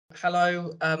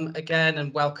Hello again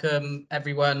and welcome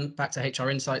everyone back to HR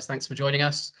Insights. Thanks for joining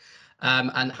us.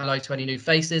 And hello to any new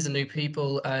faces and new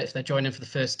people if they're joining for the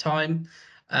first time.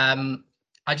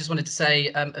 I just wanted to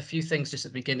say a few things just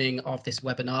at the beginning of this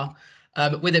webinar.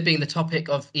 With it being the topic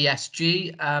of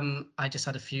ESG, I just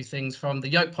had a few things from the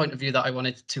Yoke point of view that I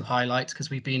wanted to highlight because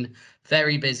we've been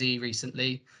very busy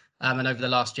recently. And over the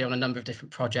last year on a number of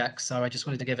different projects. So I just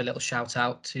wanted to give a little shout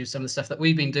out to some of the stuff that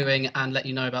we've been doing and let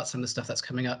you know about some of the stuff that's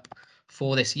coming up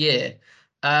for this year.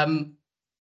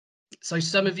 So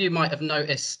some of you might have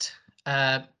noticed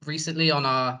recently on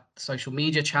our social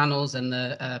media channels and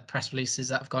the press releases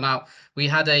that have gone out, we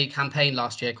had a campaign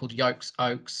last year called Yokes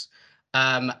Oaks.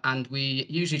 And we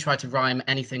usually try to rhyme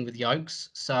anything with yolks.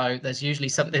 So there's usually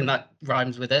something that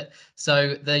rhymes with it.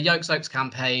 So the Yokes Oaks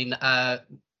campaign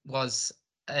was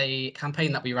a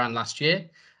campaign that we ran last year,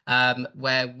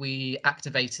 where we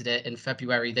activated it in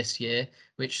February this year,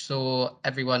 which saw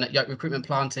everyone at Yoke Recruitment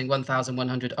planting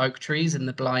 1,100 oak trees in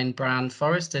the Blind Brand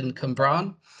Forest in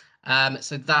Cwmbran.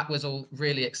 So that was all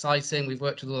really exciting. We've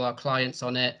worked with all our clients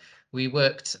on it. We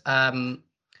worked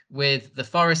with the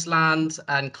forest land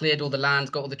and cleared all the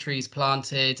land, got all the trees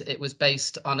planted. It was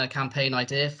based on a campaign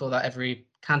idea for that every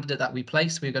candidate that we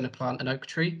placed, we were going to plant an oak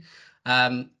tree.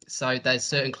 So there's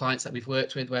certain clients that we've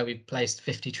worked with where we've placed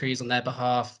 50 trees on their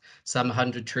behalf, some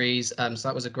 100 trees. So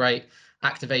that was a great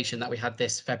activation that we had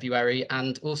this February,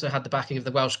 and also had the backing of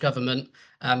the Welsh Government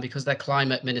because their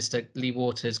Climate Minister, Lee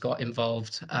Waters, got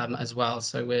involved as well.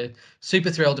 So we're super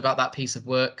thrilled about that piece of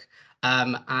work.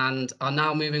 And are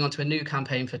now moving on to a new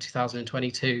campaign for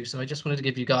 2022. So I just wanted to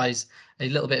give you guys a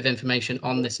little bit of information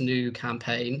on this new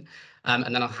campaign,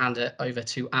 and then I'll hand it over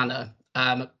to Anna.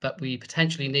 But we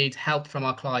potentially need help from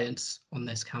our clients on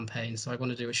this campaign. So I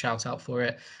want to do a shout out for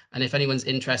it. And if anyone's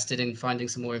interested in finding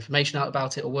some more information out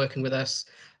about it or working with us,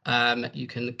 you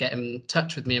can get in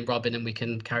touch with me and Robin and we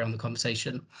can carry on the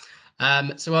conversation.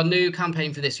 So our new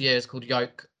campaign for this year is called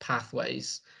Yoke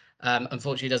Pathways.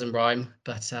 Unfortunately, it doesn't rhyme,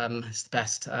 but it's the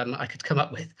best I could come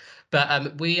up with.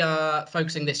 But we are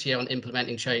focusing this year on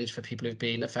implementing change for people who've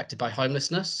been affected by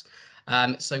homelessness.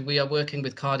 So we are working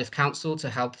with Cardiff Council to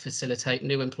help facilitate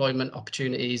new employment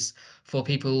opportunities for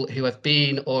people who have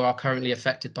been or are currently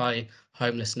affected by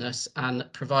homelessness, and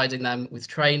providing them with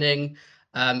training,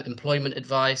 employment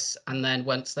advice, and then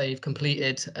once they've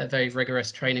completed a very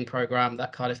rigorous training programme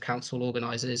that Cardiff Council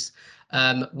organises,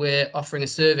 we're offering a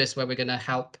service where we're going to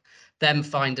help them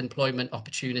find employment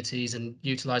opportunities and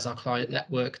utilise our client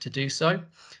network to do so,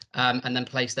 and then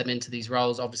place them into these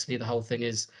roles. Obviously, the whole thing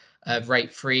is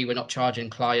rate free. We're not charging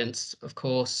clients, of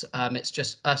course. It's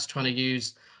just us trying to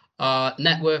use our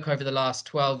network over the last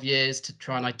 12 years to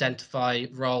try and identify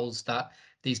roles that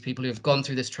these people who have gone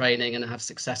through this training and have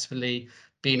successfully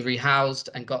been rehoused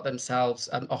and got themselves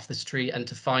off the street, and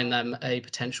to find them a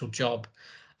potential job.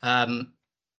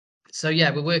 So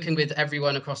yeah, we're working with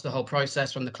everyone across the whole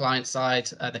process, from the client side,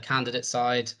 the candidate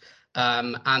side,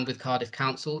 and with Cardiff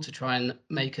Council, to try and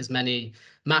make as many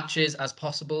matches as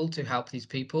possible to help these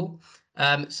people.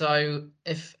 So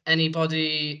if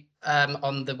anybody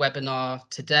on the webinar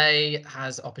today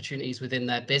has opportunities within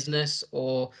their business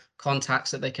or contacts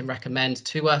that they can recommend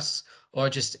to us, or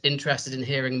just interested in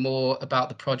hearing more about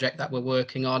the project that we're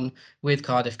working on with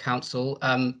Cardiff Council,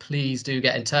 please do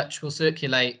get in touch. We'll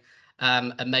circulate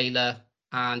a mailer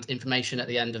and information at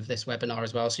the end of this webinar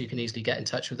as well, so you can easily get in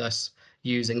touch with us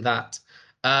using that.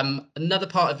 Another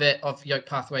part of it, of Yoke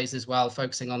Pathways as well,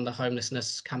 focusing on the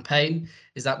homelessness campaign,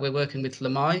 is that we're working with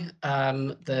Llamai,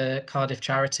 the Cardiff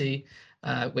charity,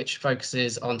 which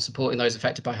focuses on supporting those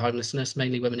affected by homelessness,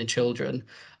 mainly women and children.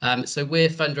 So we're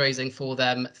fundraising for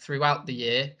them throughout the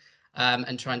year,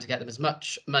 and trying to get them as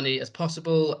much money as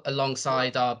possible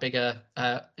alongside our bigger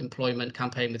employment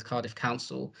campaign with Cardiff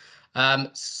Council.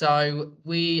 So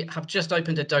we have just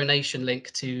opened a donation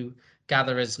link to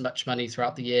gather as much money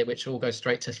throughout the year, which all goes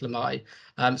straight to Llamai.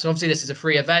 So obviously this is a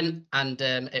free event, and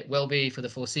it will be for the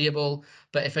foreseeable.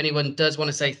 But if anyone does want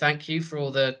to say thank you for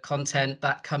all the content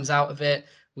that comes out of it,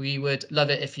 we would love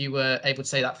it if you were able to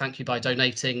say that thank you by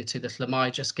donating to the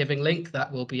Llamai Just Giving link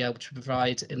that we'll be able to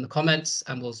provide in the comments,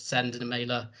 and we'll send in a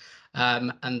mailer.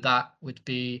 And that would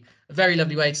be a very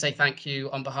lovely way to say thank you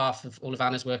on behalf of all of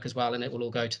Anna's work as well, and it will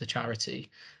all go to the charity.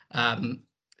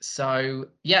 So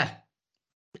yeah,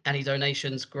 any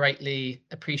donations greatly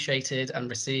appreciated and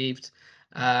received,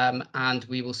 and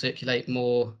we will circulate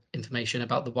more information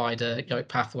about the wider Yoke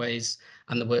Pathways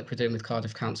and the work we're doing with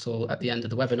Cardiff Council at the end of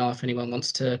the webinar if anyone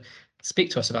wants to speak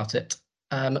to us about it.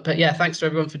 But yeah, thanks to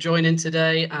everyone for joining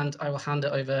today, and I will hand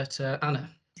it over to Anna.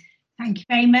 Thank you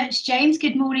very much, James.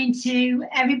 Good morning to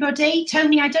everybody.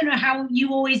 Tony, I don't know how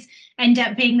you always end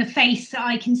up being the face that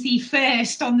I can see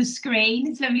first on the screen.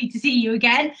 It's lovely to see you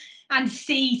again and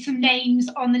see some names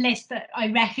on the list that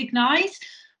I recognise.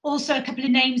 Also, a couple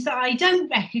of names that I don't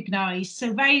recognise.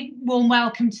 So very warm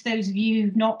welcome to those of you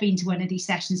who've not been to one of these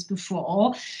sessions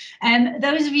before.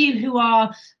 Those of you who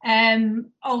are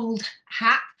old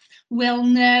hats will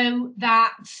know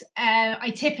that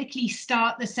I typically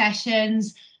start the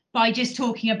sessions by just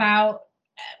talking about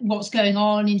what's going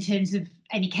on in terms of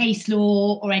any case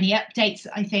law or any updates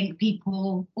that I think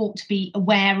people ought to be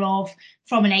aware of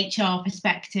from an HR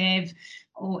perspective,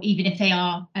 or even if they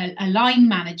are a line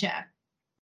manager.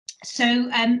 So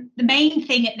the main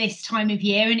thing at this time of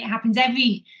year, and it happens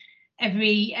every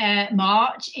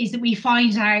March, is that we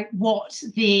find out what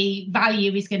the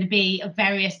value is going to be of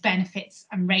various benefits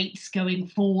and rates going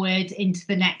forward into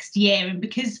the next year. And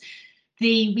because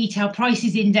the retail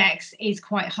prices index is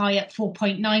quite high at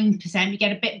 4.9%. We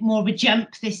get a bit more of a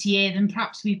jump this year than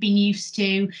perhaps we've been used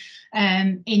to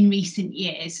in recent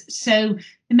years. So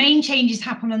the main changes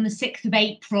happen on the 6th of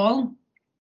April.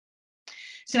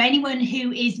 So anyone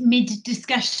who is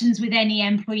mid-discussions with any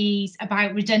employees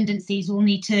about redundancies will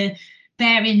need to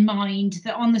bear in mind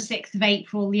that on the 6th of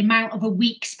April, the amount of a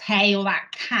week's pay, or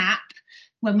that cap,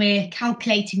 when we're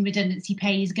calculating redundancy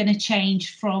pay, is going to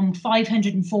change from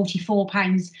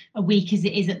 £544 a week as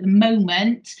it is at the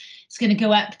moment. It's going to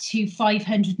go up to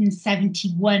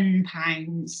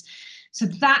 £571. So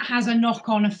that has a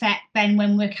knock-on effect then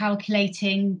when we're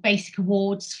calculating basic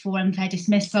awards for unfair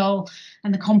dismissal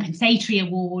and the compensatory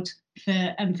award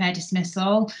for unfair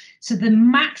dismissal. So the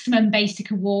maximum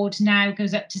basic award now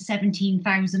goes up to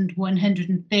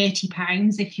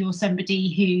 £17,130 if you're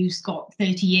somebody who's got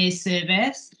 30 years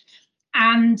service.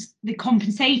 And the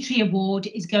compensatory award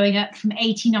is going up from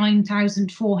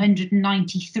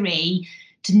 £89,493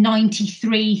 to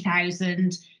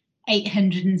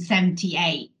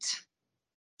 £93,878.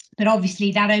 But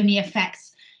obviously that only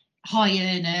affects high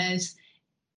earners.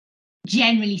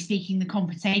 Generally speaking, the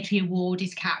compensatory award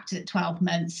is capped at 12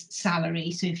 months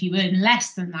salary. So if you earn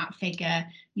less than that figure,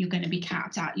 you're going to be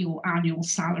capped at your annual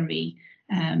salary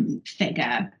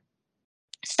figure.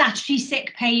 Statutory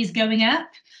sick pay is going up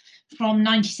from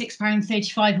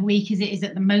 £96.35 a week as it is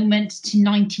at the moment to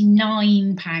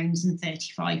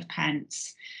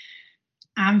 £99.35.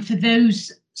 And for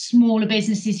those smaller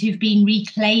businesses who've been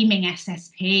reclaiming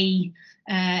SSP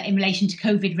in relation to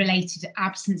COVID-related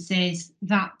absences,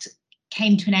 that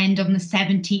came to an end on the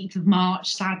 17th of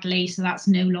March, sadly, so that's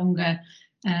no longer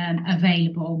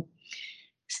available.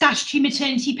 Statutory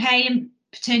maternity pay and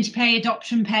paternity pay,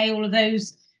 adoption pay, all of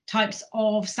those types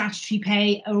of statutory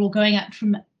pay are all going up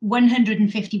from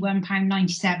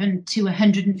 £151.97 to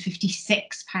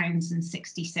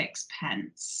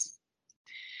 £156.66.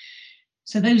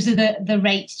 So those are the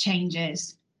rate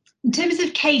changes. In terms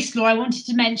of case law, I wanted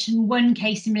to mention one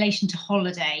case in relation to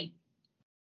holiday.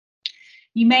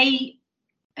 You may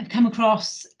have come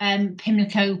across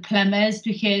Pimlico Plumbers,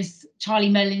 because Charlie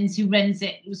Mullins, who runs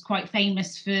it, was quite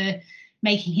famous for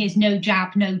making his no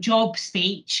jab, no job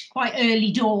speech quite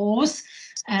early doors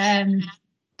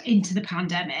into the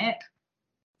pandemic.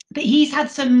 But he's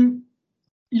had some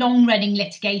long-running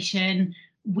litigation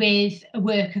with a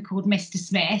worker called Mr.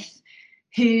 Smith,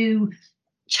 who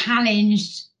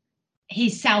challenged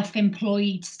his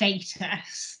self-employed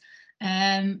status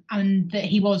and that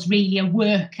he was really a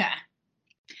worker.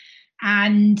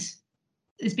 And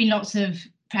there's been lots of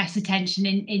press attention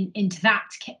into that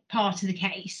part of the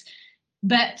case.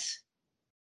 But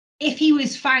if he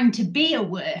was found to be a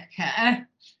worker,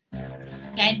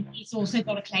 then he's also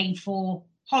got a claim for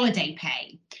holiday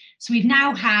pay. So we've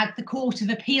now had the Court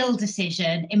of Appeal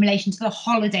decision in relation to the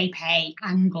holiday pay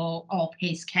angle of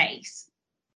his case.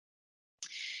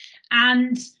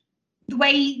 And the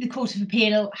way the Court of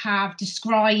Appeal have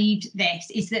described this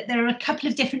is that there are a couple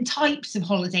of different types of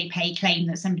holiday pay claim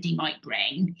that somebody might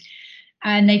bring.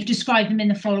 And they've described them in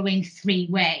the following three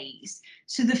ways.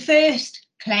 So the first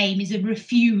claim is a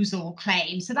refusal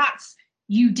claim. So that's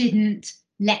you didn't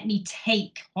let me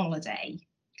take holiday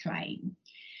claim.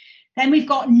 Then we've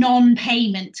got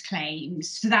non-payment claims.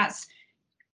 So that's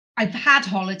I've had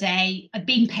holiday, I've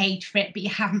been paid for it, but you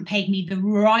haven't paid me the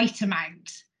right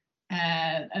amount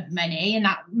of money. And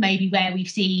that may be where we've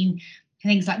seen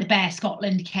things like the Bear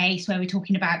Scotland case, where we're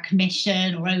talking about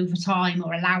commission or overtime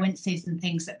or allowances and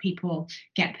things that people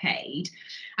get paid.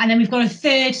 And then we've got a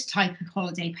third type of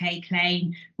holiday pay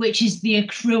claim, which is the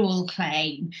accrual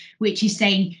claim, which is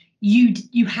saying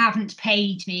you haven't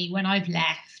paid me when I've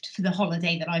left for the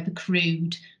holiday that I've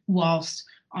accrued whilst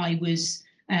I was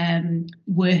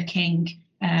working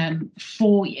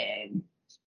for you.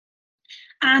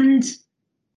 And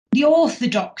the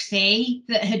orthodoxy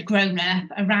that had grown up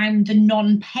around the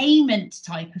non-payment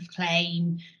type of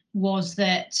claim was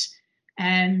that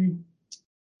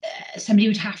somebody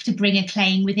would have to bring a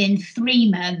claim within 3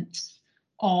 months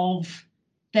of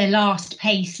their last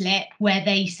pay slip where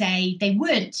they say they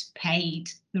weren't paid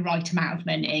the right amount of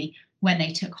money when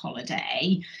they took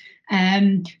holiday.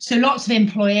 So lots of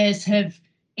employers have,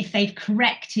 if they've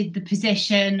corrected the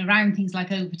position around things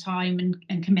like overtime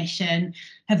and commission,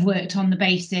 have worked on the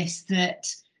basis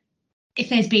that if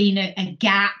there's been a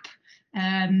gap,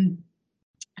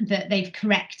 that they've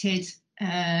corrected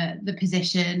the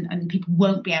position and people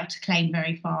won't be able to claim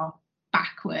very far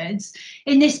backwards.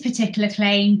 In this particular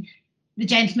claim, the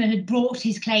gentleman had brought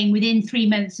his claim within 3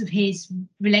 months of his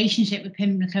relationship with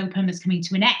Pimlico Plumbers coming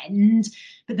to an end,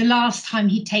 but the last time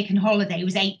he'd taken holiday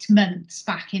was 8 months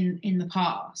back in the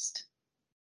past.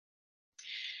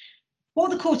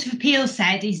 What the Court of Appeal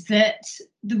said is that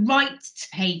the right to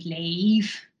paid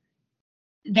leave,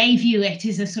 they view it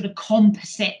as a sort of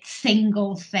composite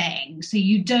single thing. So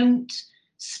you don't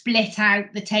split out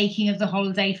the taking of the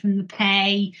holiday from the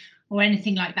pay or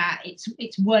anything like that.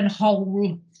 It's one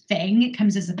whole thing. It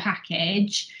comes as a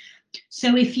package.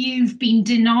 So if you've been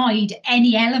denied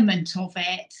any element of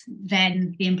it,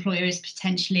 then the employer is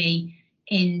potentially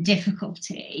in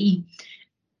difficulty.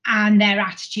 And their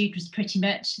attitude was pretty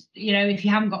much, you know, if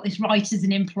you haven't got this right as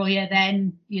an employer,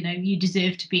 then, you know, you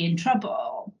deserve to be in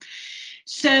trouble.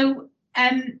 So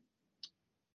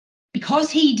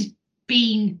because he'd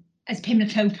been, as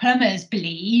Pimlico Plumbers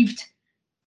believed,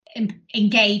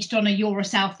 engaged on a you're a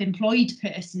self-employed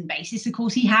person basis, of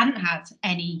course he hadn't had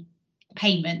any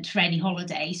payment for any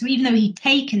holiday. So even though he'd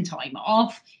taken time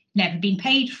off, never been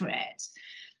paid for it.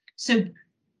 So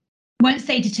once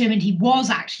they determined he was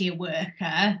actually a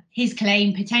worker, his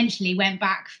claim potentially went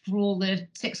back for all the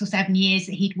 6 or 7 years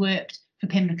that he'd worked for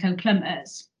Pimlico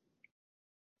Plumbers.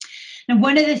 Now,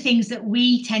 one of the things that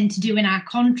we tend to do in our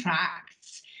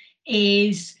contracts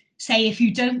is say if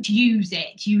you don't use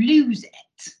it, you lose it.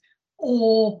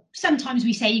 Or sometimes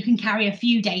we say you can carry a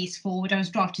few days forward. I was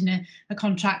drafting a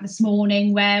contract this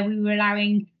morning where we were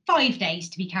allowing 5 days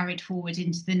to be carried forward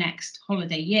into the next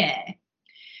holiday year.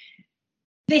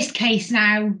 This case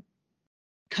now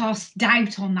casts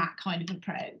doubt on that kind of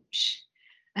approach.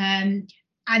 And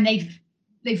they've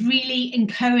really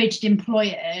encouraged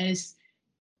employers,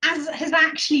 as has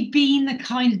actually been the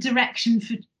kind of direction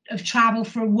of travel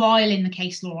for a while in the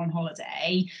case law on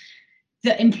holiday,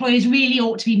 that employers really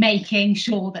ought to be making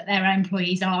sure that their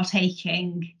employees are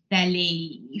taking their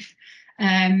leave.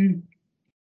 And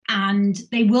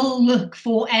they will look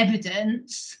for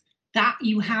evidence that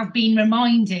you have been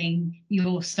reminding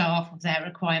your staff of their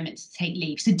requirements to take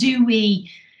leave. So do we,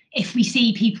 if we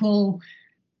see people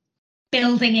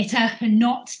building it up and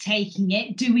not taking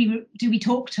it, do we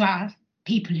talk to our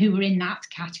people who are in that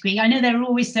category? I know there are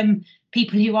always some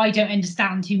people who I don't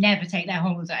understand who never take their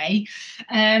holiday.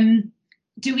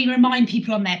 Do we remind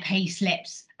people on their pay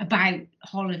slips about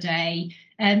holiday?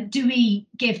 Do we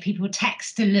give people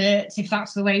text alerts if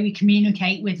that's the way we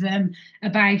communicate with them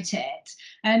about it?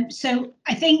 So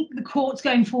I think the courts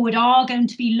going forward are going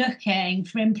to be looking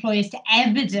for employers to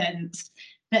evidence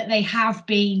that they have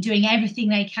been doing everything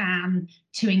they can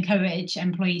to encourage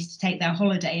employees to take their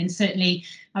holiday. And certainly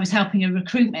I was helping a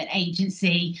recruitment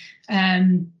agency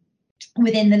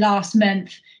within the last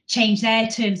month change their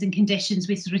terms and conditions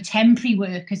with sort of temporary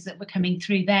workers that were coming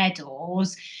through their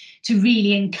doors to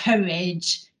really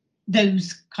encourage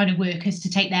those kind of workers to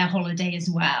take their holiday as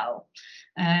well.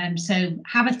 So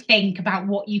have a think about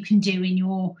what you can do in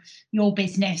your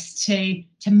business to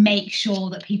make sure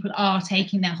that people are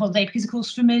taking their holiday, because of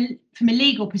course from a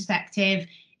legal perspective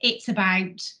it's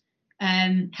about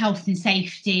health and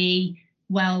safety,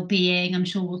 well-being. I'm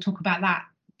sure we'll talk about that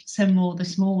some more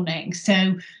this morning.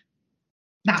 So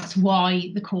that's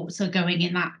why the courts are going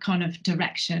in that kind of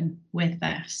direction with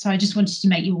this. So I just wanted to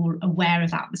make you all aware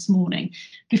of that this morning.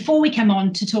 Before we come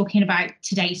on to talking about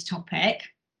today's topic,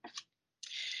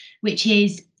 which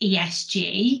is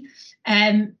ESG,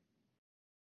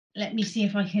 let me see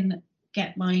if I can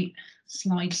get my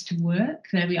slides to work.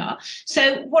 There we are.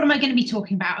 So what am I going to be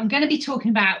talking about? I'm going to be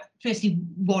talking about, firstly,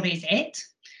 what is it?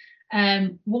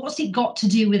 What's it got to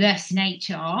do with us in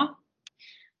HR,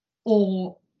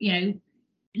 or, you know,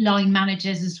 line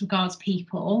managers as regards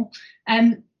people?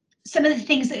 Some of the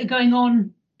things that are going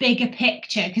on bigger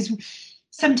picture, because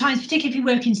sometimes, particularly if you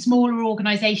work in smaller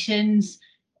organisations,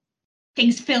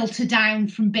 things filter down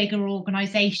from bigger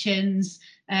organisations,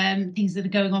 things that are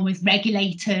going on with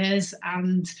regulators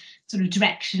and sort of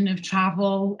direction of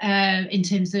travel in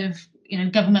terms of,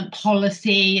 government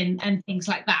policy and things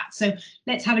like that. So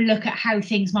let's have a look at how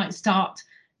things might start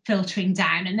filtering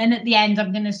down. And then at the end,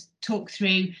 I'm going to talk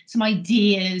through some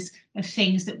ideas of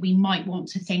things that we might want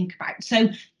to think about. So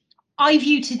I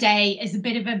view today as a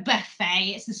bit of a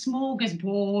buffet. It's a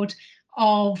smorgasbord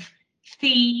of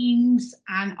themes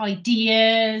and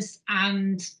ideas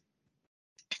and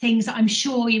things that I'm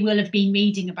sure you will have been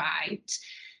reading about.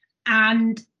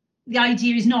 And the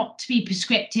idea is not to be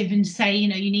prescriptive and say, you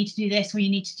need to do this or you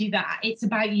need to do that. It's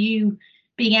about you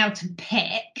being able to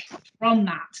pick from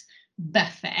that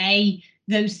buffet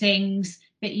those things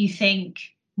that you think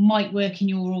might work in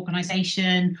your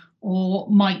organisation or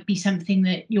might be something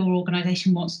that your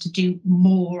organisation wants to do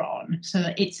more on.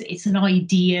 So it's an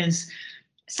ideas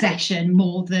session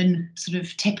more than sort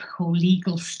of typical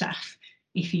legal stuff,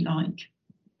 if you like.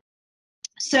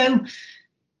 So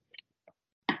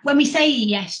when we say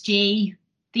ESG,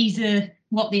 these are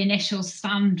what the initials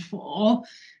stand for,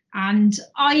 and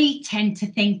I tend to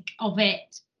think of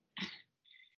it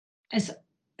as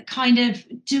kind of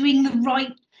doing the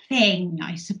right thing,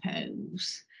 I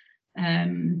suppose.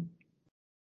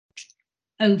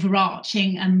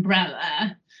 Overarching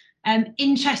umbrella.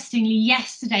 Interestingly,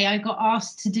 yesterday I got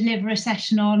asked to deliver a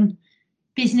session on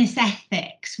business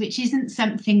ethics, which isn't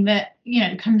something that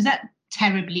comes up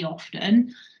terribly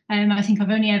often. I think I've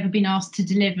only ever been asked to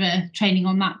deliver training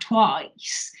on that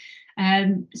twice.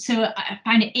 So I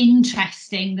find it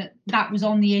interesting that that was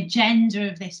on the agenda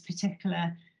of this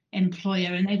particular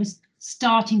employer, and they were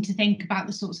starting to think about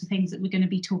the sorts of things that we're going to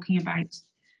be talking about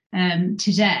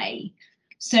today.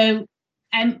 So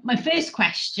my first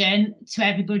question to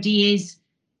everybody is,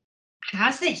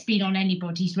 has this been on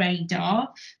anybody's radar?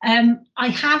 I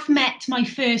have met my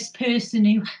first person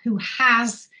who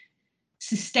has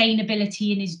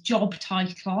sustainability in his job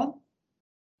title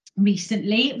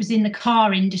recently. It was in the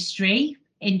car industry,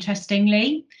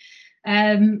 interestingly.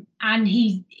 And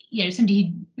he,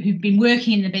 somebody who'd been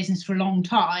working in the business for a long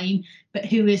time, but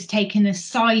who has taken a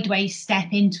sideways step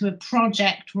into a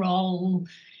project role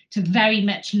to very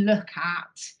much look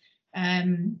at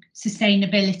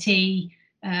sustainability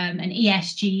and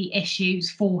ESG issues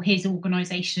for his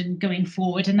organisation going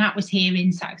forward. And that was here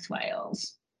in South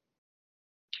Wales.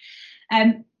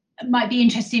 It might be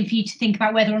interesting for you to think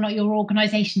about whether or not your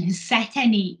organisation has set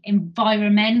any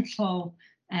environmental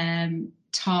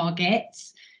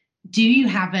targets. Do you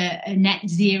have a net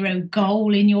zero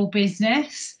goal in your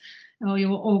business or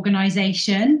your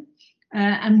organisation?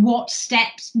 And what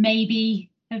steps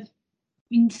maybe have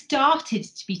been started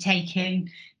to be taken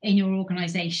in your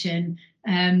organisation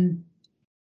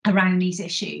around these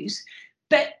issues?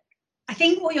 But I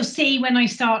think what you'll see when I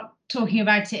start talking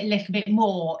about it a little bit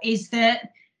more is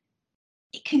that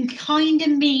it can kind of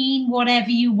mean whatever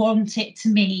you want it to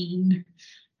mean,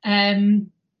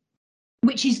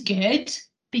 which is good,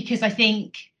 because I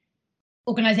think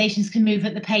organisations can move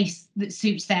at the pace that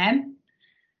suits them.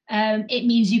 It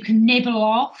means you can nibble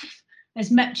off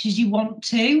as much as you want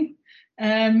to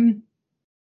and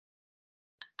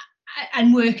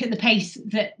work at the pace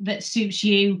that suits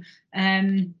you.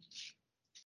 The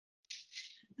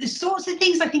sorts of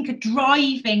things I think are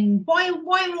driving why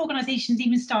are organisations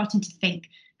even starting to think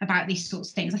about these sorts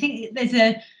of things. I think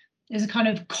there's a kind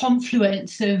of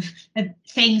confluence of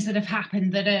things that have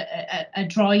happened that are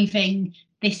driving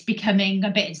this becoming a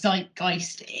bit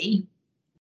zeitgeisty.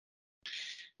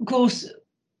 Of course,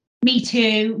 Me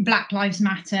Too, Black Lives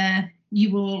Matter,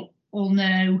 you will all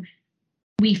know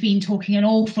we've been talking an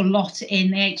awful lot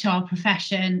in the HR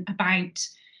profession about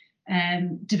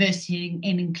diversity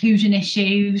and inclusion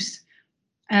issues.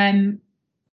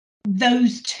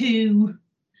 Those two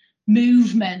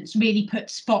movements really put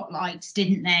spotlights,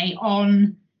 didn't they,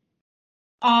 on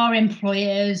our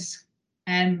employers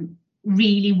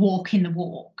really walking the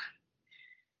walk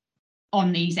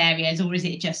on these areas, or is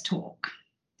it just talk?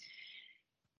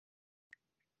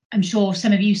 I'm sure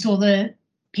some of you saw the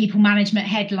people management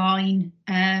headline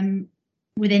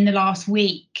within the last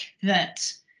week that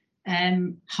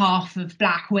half of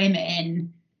Black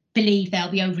women believe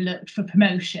they'll be overlooked for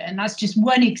promotion. That's just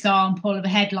one example of a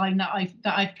headline that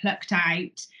I've plucked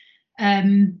out.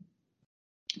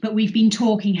 But we've been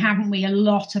talking, haven't we, a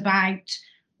lot about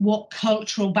what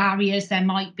cultural barriers there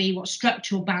might be, what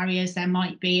structural barriers there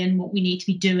might be, and what we need to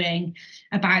be doing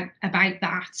about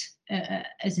that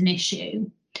as an issue.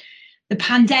 The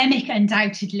pandemic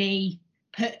undoubtedly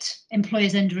put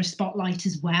employers under a spotlight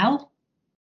as well,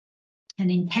 an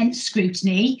intense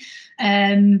scrutiny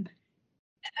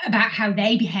about how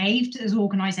they behaved as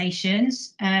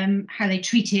organisations, how they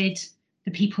treated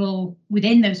the people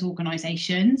within those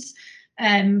organisations.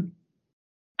 I'm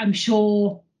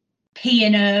sure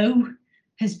P&O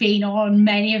has been on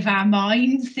many of our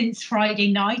minds since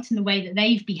Friday night and the way that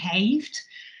they've behaved.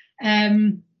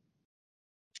 And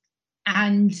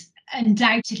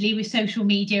undoubtedly with social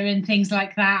media and things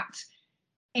like that,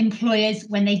 employers,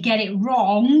 when they get it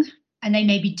wrong and they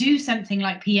maybe do something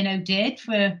like P&O did,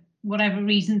 for whatever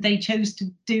reason they chose to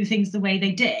do things the way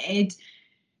they did,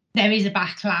 there is a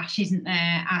backlash, isn't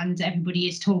there? And everybody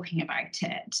is talking about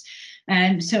it.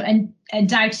 So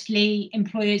undoubtedly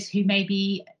employers who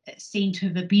maybe seem to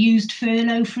have abused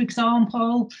furlough, for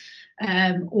example,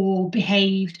 or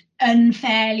behaved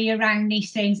unfairly around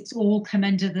these things, it's all come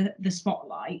under the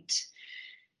spotlight.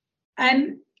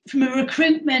 From a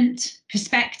recruitment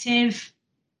perspective,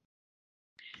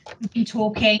 we've been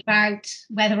talking about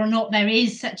whether or not there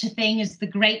is such a thing as the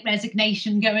Great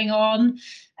Resignation going on,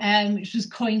 which was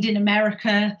coined in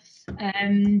America.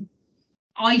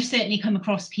 I've certainly come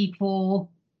across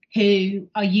people who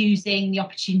are using the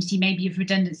opportunity maybe of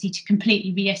redundancy to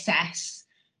completely reassess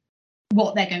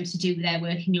what they're going to do with their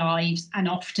working lives. And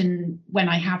often when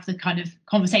I have the kind of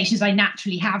conversations I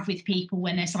naturally have with people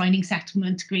when they're signing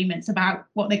settlement agreements about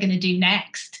what they're going to do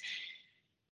next,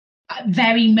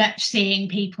 very much seeing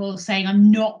people saying,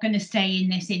 I'm not going to stay in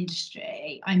this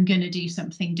industry, I'm going to do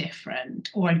something different,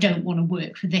 or I don't want to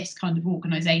work for this kind of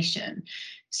organisation.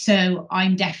 So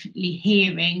I'm definitely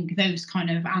hearing those kind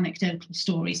of anecdotal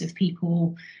stories of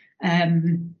people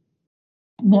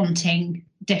wanting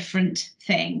different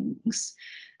things.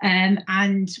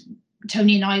 And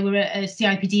Tony and I were at a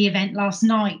CIPD event last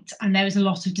night, and there was a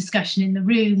lot of discussion in the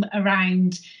room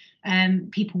around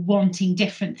people wanting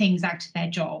different things out of their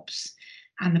jobs,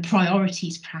 and the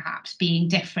priorities perhaps being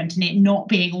different, and it not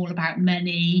being all about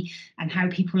money, and how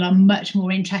people are much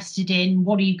more interested in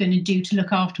what are you going to do to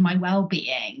look after my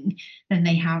well-being than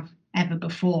they have ever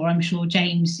before. I'm sure,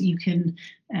 James, you can,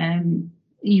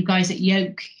 you guys at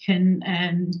Yoke can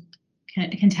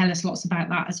tell us lots about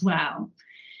that as well.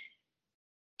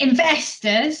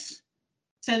 Investors,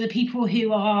 so the people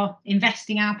who are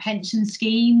investing our pension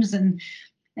schemes and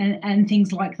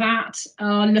things like that,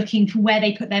 are looking for where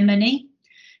they put their money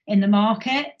in the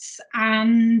markets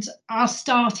and are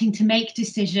starting to make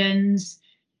decisions,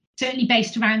 certainly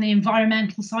based around the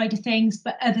environmental side of things,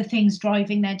 but other things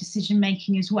driving their decision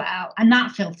making as well. And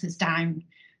that filters down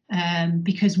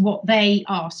because what they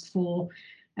ask for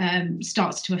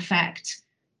starts to affect,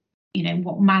 you know,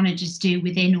 what managers do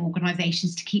within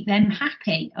organisations to keep them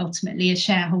happy, ultimately, as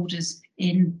shareholders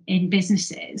in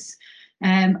businesses.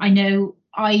 I know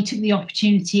I took the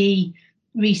opportunity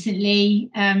recently,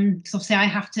 because obviously I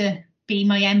have to be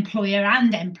my employer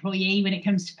and employee when it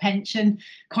comes to pension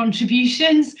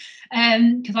contributions,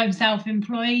 because I'm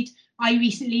self-employed. I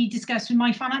recently discussed with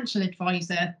my financial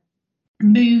advisor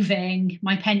moving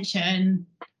my pension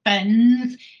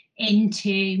funds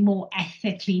into more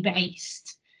ethically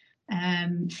based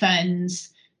funds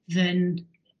than,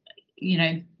 you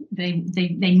know,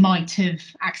 they might have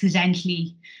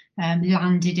accidentally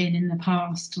landed in the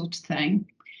past, sort of thing.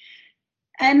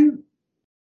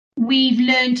 We've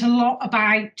learned a lot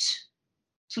about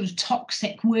sort of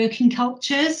toxic working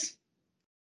cultures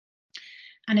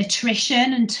and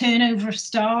attrition and turnover of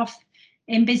staff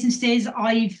in businesses.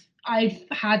 I've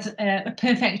had a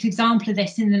perfect example of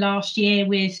this in the last year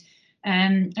with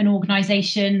an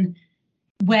organisation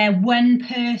where one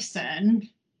person,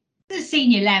 the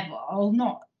senior level,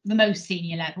 not the most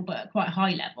senior level, but quite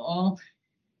high level,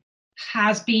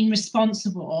 has been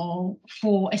responsible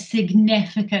for a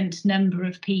significant number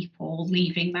of people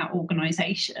leaving that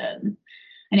organisation.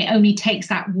 And it only takes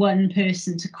that one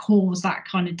person to cause that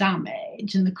kind of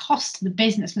damage. And the cost to the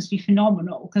business must be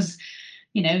phenomenal because,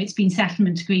 you know, it's been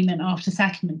settlement agreement after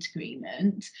settlement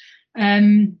agreement.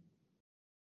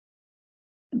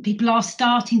 People are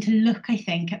starting to look, I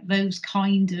think, at those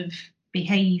kind of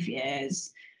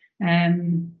behaviours.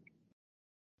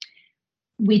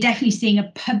 We're definitely seeing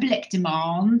a public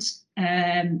demand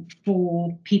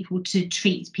for people to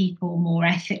treat people more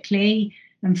ethically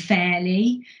and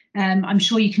fairly. I'm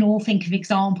sure you can all think of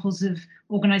examples of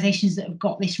organisations that have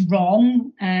got this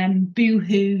wrong.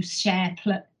 Boohoo's share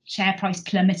price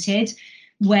plummeted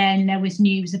when there was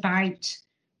news about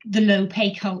the low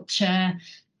pay culture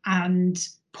and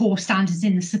poor standards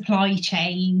in the supply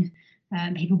chain,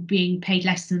 people being paid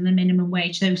less than the minimum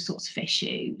wage, those sorts of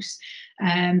issues.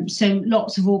 So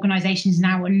lots of organisations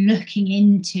now are looking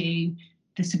into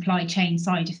the supply chain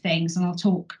side of things, and I'll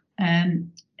talk a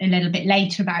little bit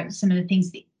later about some of the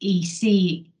things that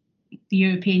EC, the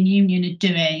European Union, are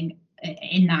doing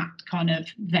in that kind of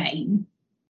vein.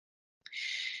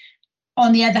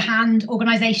 On the other hand,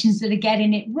 organisations that are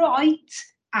getting it right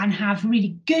and have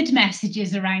really good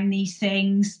messages around these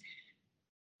things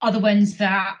are the ones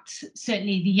that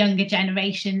certainly the younger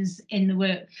generations in the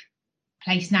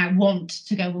workplace now want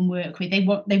to go and work with. They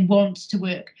want to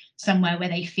work somewhere where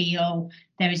they feel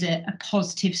there is a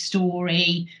positive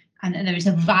story and there is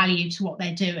a value to what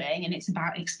they're doing, and it's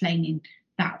about explaining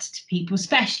that to people,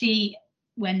 especially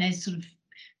when there's sort of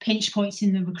pinch points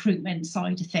in the recruitment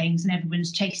side of things and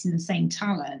everyone's chasing the same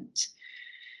talent.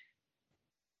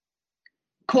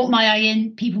 Caught my eye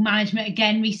in people management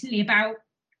again recently about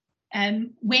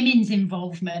women's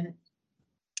involvement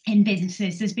in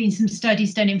businesses. There's been some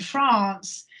studies done in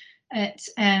France at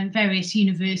various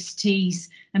universities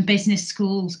and business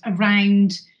schools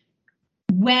around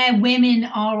where women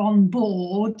are on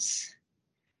boards,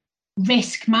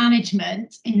 risk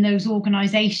management in those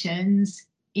organisations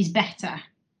is better,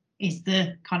 is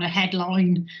the kind of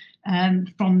headline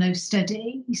from those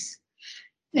studies.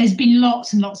 There's been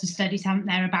lots and lots of studies, haven't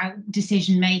there, about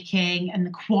decision making and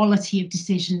the quality of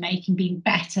decision making being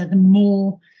better the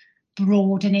more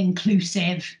broad and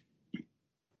inclusive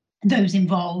those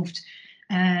involved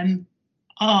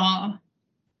are.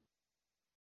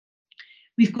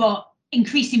 We've got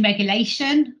increasing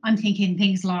regulation. I'm thinking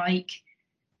things like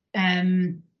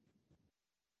modern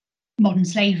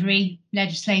slavery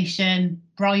legislation,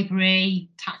 bribery,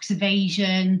 tax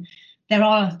evasion. There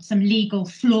are some legal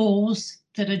flaws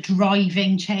that are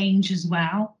driving change as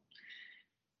well.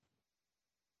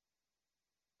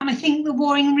 And I think the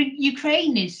war in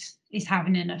Ukraine is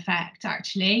having an effect,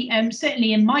 actually.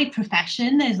 Certainly in my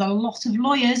profession, there's a lot of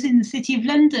lawyers in the City of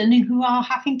London who are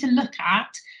having to look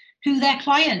at who their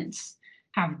clients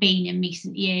have been in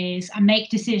recent years and make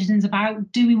decisions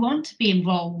about, do we want to be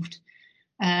involved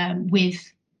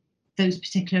with those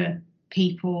particular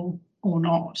people or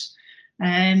not?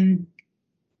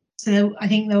 So I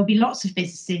think there will be lots of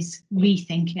businesses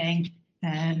rethinking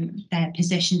their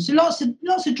position. So lots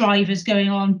of drivers going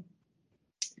on,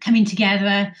 coming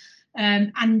together,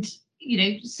 and you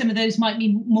know, some of those might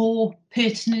be more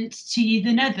pertinent to you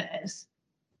than others.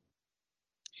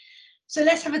 So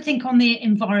let's have a think on the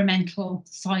environmental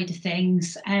side of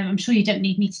things. I'm sure you don't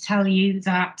need me to tell you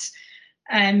that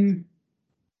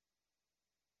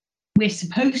we're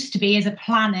supposed to be, as a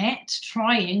planet,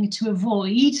 trying to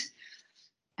avoid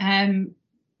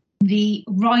the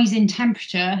rise in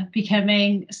temperature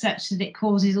becoming such that it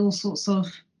causes all sorts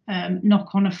of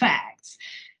knock-on effects.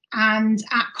 And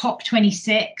at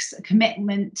COP26, a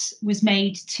commitment was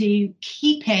made to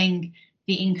keeping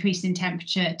the increase in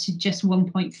temperature to just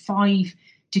 1.5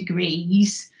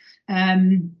 degrees,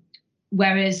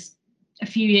 whereas a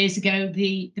few years ago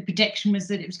the prediction was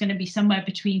that it was going to be somewhere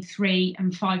between 3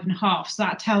 and 5.5. So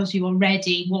that tells you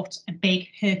already what a big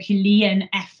Herculean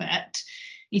effort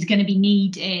is going to be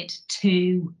needed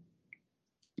to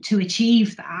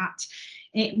achieve that.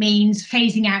 It means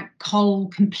phasing out coal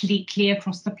completely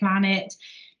across the planet.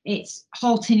 It's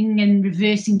halting and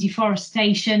reversing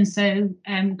deforestation. So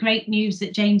great news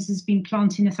that James has been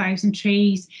planting 1,000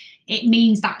 trees. It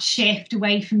means that shift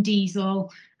away from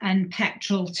diesel and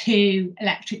petrol to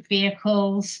electric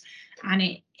vehicles. And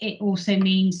it also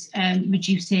means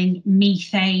reducing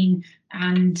methane.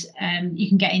 And you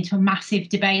can get into a massive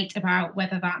debate about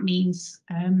whether that means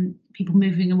people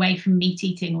moving away from meat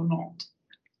eating or not.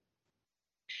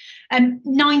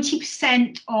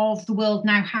 90% of the world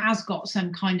now has got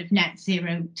some kind of net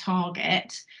zero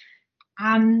target,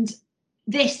 and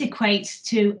this equates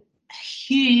to a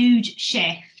huge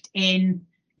shift in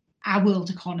our world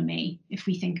economy, if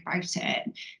we think about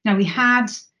it. Now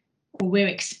we're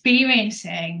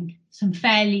experiencing some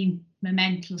fairly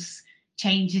momentous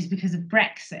changes because of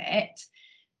Brexit.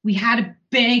 We had a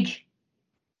big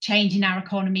change in our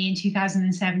economy in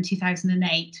 2007,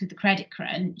 2008 with the credit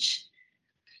crunch.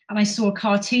 And I saw a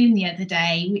cartoon the other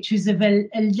day, which was of a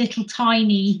little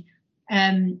tiny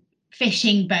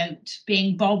fishing boat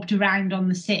being bobbed around on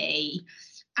the sea.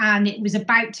 And it was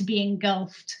about to be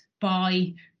engulfed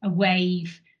by a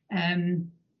wave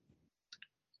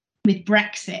with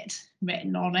Brexit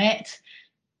written on it.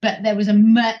 But there was a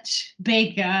much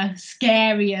bigger,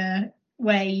 scarier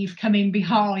wave coming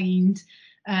behind,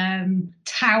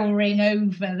 towering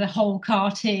over the whole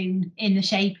cartoon in the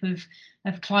shape of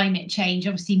climate change,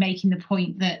 obviously making the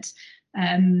point that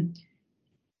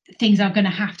things are going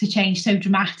to have to change so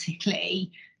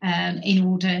dramatically in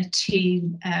order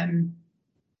to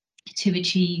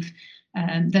achieve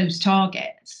those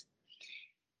targets.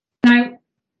 Now,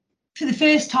 for the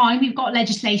first time, we've got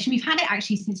legislation, we've had it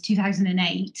actually since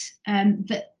 2008,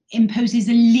 that imposes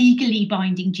a legally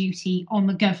binding duty on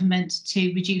the government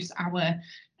to reduce our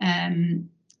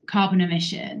carbon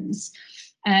emissions.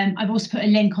 I've also put a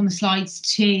link on the slides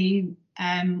to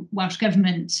Welsh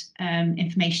Government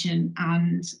information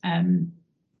and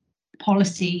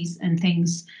policies and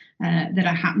things that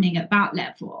are happening at that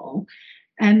level.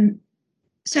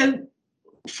 So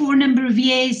for a number of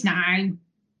years now,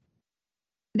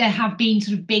 there have been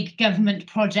sort of big government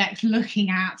projects looking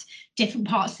at different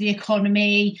parts of the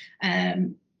economy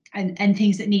and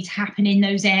things that need to happen in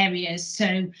those areas.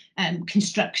 So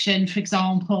construction, for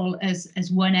example,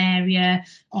 as one area,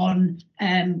 on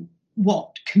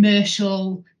what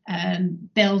commercial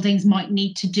buildings might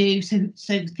need to do.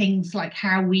 So things like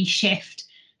how we shift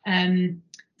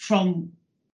from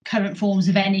current forms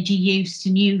of energy use to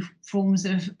new forms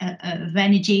of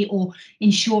energy, or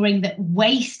ensuring that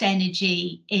waste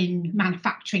energy in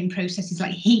manufacturing processes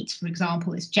like heat, for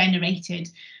example, is generated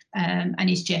and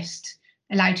is just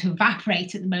allowed to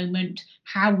evaporate at the moment,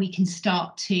 how we can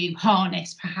start to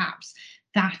harness perhaps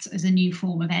that as a new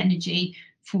form of energy,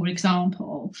 for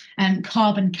example.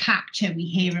 Carbon capture we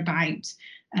hear about,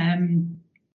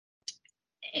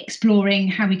 exploring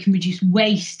how we can reduce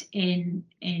waste in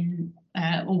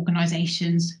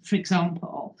organisations, for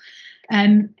example.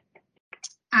 And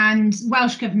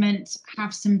Welsh Government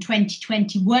have some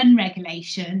 2021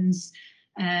 regulations.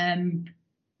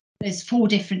 There's 4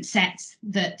 different sets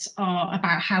that are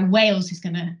about how Wales is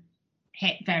going to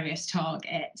hit various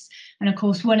targets. And of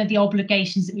course, one of the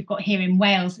obligations that we've got here in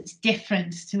Wales that's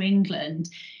different to England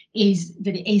is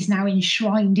that it is now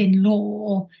enshrined in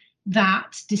law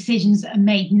that decisions that are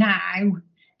made now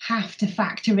have to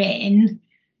factor in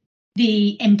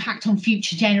the impact on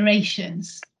future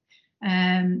generations.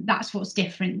 That's what's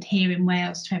different here in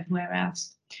Wales to everywhere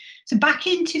else. So back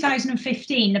in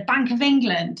 2015, the Bank of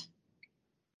England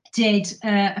did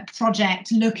a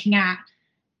project looking at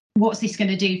what's this going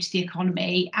to do to the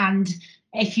economy. And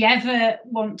if you ever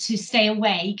want to stay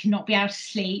awake and not be able to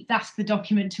sleep, that's the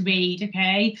document to read,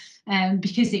 okay?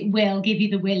 Because it will give you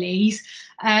the willies.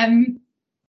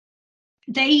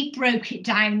 They broke it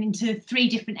down into 3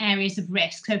 different areas of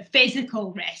risk. So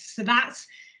physical risk, so that's,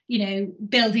 you know,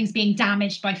 buildings being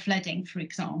damaged by flooding, for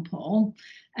example.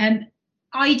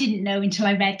 I didn't know until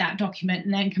I read that document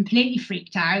and then completely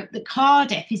freaked out that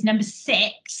Cardiff is number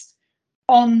 6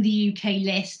 on the UK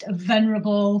list of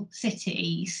vulnerable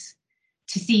cities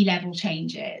to sea level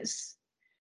changes.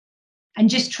 And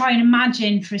just try and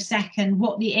imagine for a second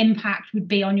what the impact would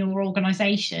be on your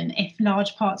organisation if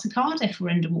large parts of Cardiff were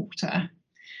underwater.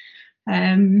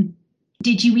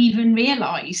 Did you even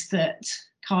realise that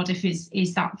Cardiff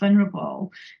is that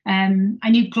vulnerable? I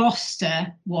knew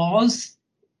Gloucester was,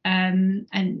 and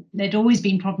there'd always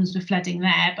been problems with flooding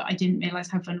there, but I didn't realise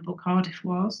how vulnerable Cardiff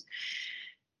was.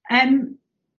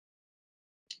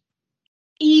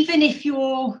 Even if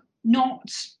you're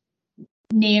not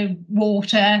near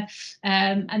water,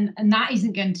 and that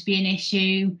isn't going to be an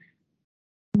issue,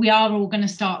 we are all going to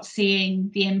start seeing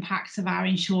the impacts of our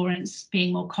insurance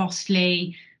being more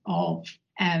costly, of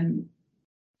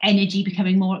energy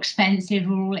becoming more expensive.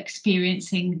 We're all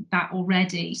experiencing that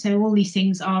already. So all these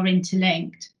things are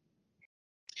interlinked.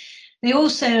 They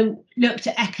also looked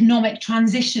at economic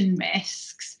transition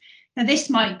risks. Now this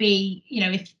might be, you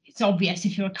know, if it's obvious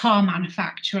if you're a car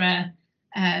manufacturer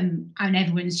and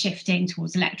everyone's shifting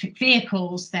towards electric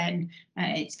vehicles, then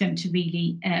it's going to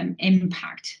really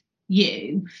impact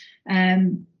you.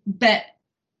 But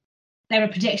there are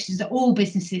predictions that all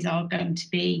businesses are going to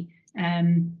be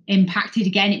impacted.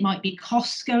 Again, it might be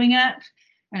costs going up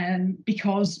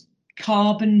because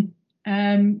carbon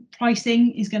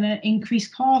pricing is going to increase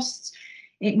costs.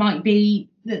 It might be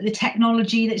that the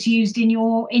technology that's used in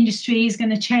your industry is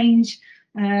going to change.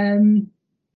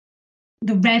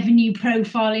 The revenue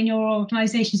profile in your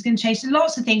organisation is going to change. So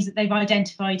lots of things that they've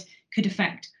identified could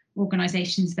affect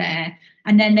organisations there.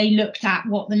 And then they looked at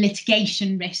what the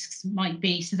litigation risks might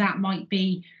be. So that might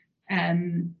be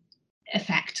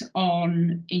effect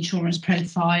on insurance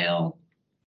profile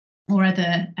or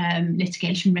other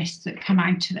litigation risks that come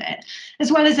out of it,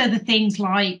 as well as other things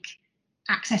like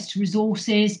access to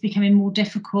resources becoming more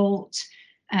difficult,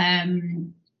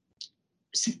 things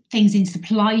in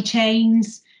supply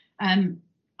chains.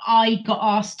 I got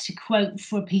asked to quote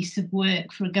for a piece of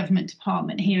work for a government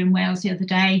department here in Wales the other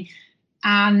day,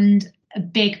 and a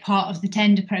big part of the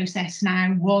tender process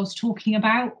now was talking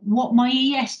about what my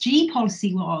ESG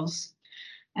policy was.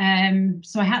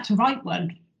 So I had to write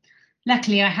one.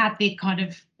 Luckily, I had the kind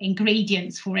of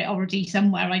ingredients for it already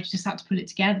somewhere. I just had to put it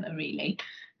together, really.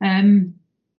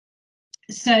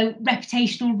 So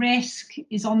reputational risk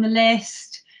is on the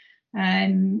list.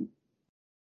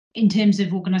 In terms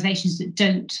of organisations that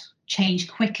don't change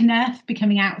quick enough,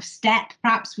 becoming out of step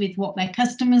perhaps with what their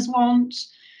customers want.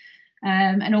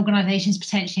 and organisations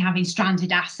potentially having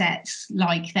stranded assets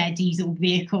like their diesel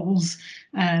vehicles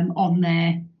on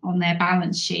their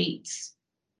balance sheets.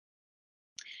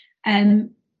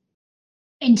 In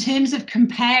terms of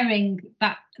comparing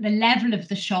the level of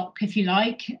the shock, if you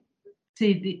like,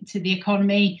 to the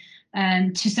economy,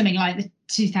 to something like the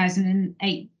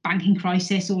 2008 banking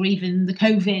crisis, or even the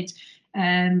COVID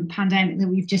pandemic that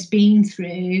we've just been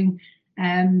through,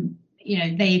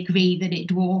 they agree that it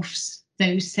dwarfs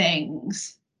those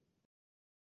things.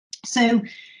 So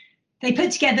they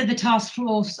put together the Task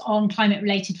Force on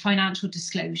Climate-Related Financial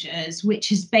Disclosures, which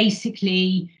has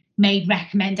basically made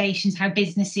recommendations how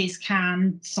businesses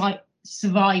can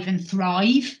survive and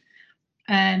thrive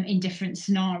in different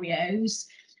scenarios.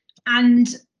 And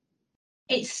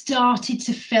it started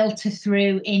to filter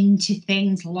through into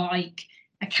things like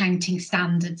accounting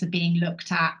standards are being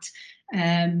looked at.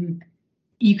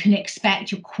 You can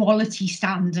expect your quality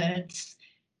standards,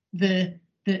 the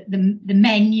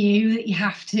menu that you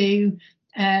have to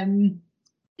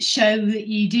show that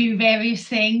you do various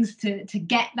things to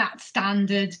get that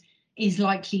standard is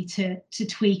likely to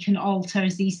tweak and alter,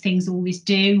 as these things always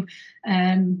do.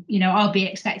 I'll be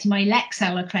expecting my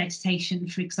Lexel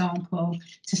accreditation, for example,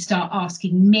 to start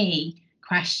asking me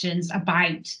questions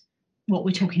about what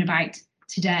we're talking about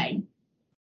today.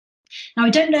 Now, I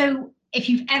don't know if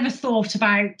you've ever thought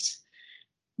about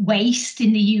waste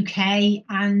in the UK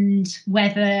and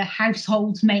whether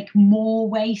households make more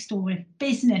waste or if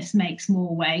business makes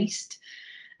more waste.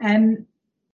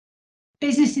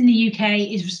 Business in the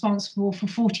UK is responsible for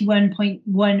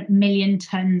 41.1 million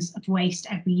tonnes of waste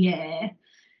every year.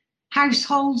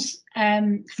 Households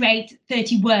create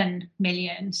 31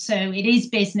 million, so it is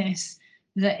business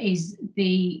that is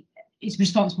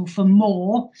responsible for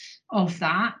more of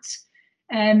that.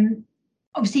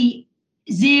 Obviously,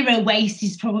 zero waste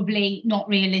is probably not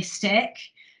realistic,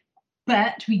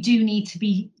 but we do need to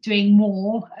be doing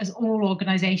more as all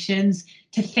organisations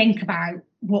to think about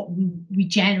what we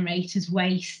generate as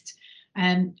waste.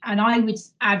 And I would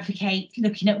advocate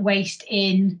looking at waste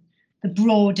in the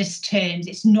broadest terms.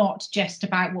 It's not just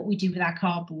about what we do with our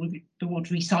cardboard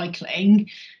recycling.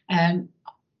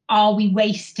 Are we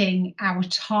wasting our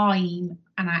time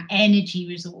and our energy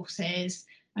resources,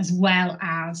 as well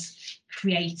as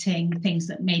creating things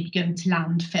that may be going to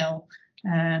landfill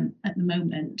at the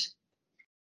moment?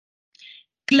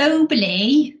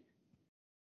 Globally,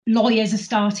 lawyers are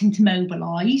starting to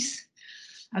mobilise,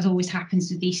 as always happens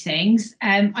with these things.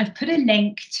 I've put a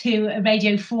link to a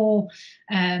Radio 4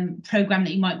 programme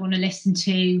that you might want to listen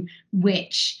to,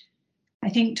 which I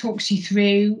think talks you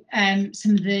through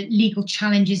some of the legal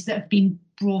challenges that have been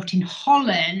brought in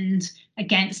Holland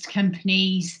against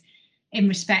companies in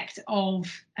respect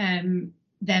of them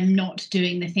not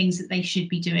doing the things that they should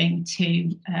be doing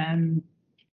to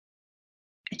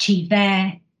achieve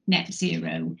their net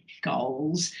zero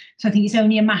goals. So I think it's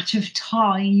only a matter of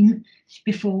time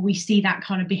before we see that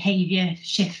kind of behaviour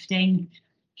shifting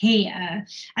here.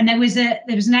 And there was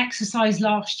an exercise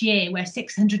last year where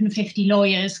 650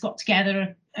 lawyers got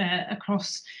together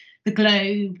across the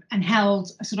globe and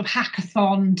held a sort of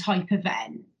hackathon type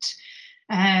event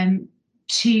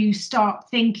to start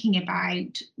thinking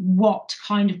about what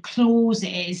kind of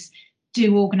clauses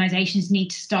do organisations need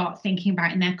to start thinking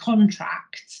about in their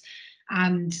contracts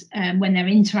and when they're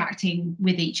interacting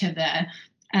with each other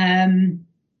to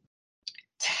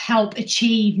help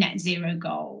achieve net zero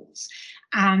goals.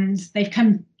 And they've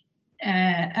come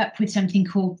up with something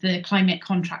called the Climate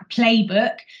Contract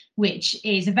Playbook, which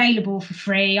is available for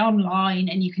free online,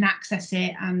 and you can access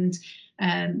it and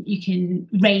you can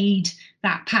raid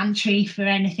that pantry for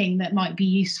anything that might be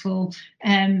useful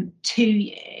to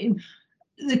you.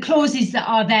 The clauses that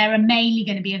are there are mainly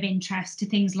going to be of interest to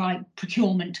things like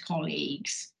procurement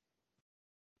colleagues.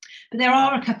 But there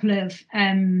are a couple of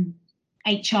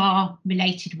HR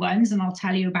related ones, and I'll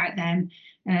tell you about them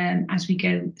as we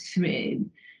go through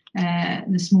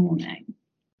this morning.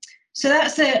 So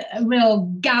that's a real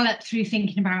gallop through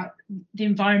thinking about the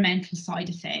environmental side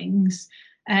of things.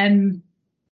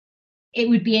 It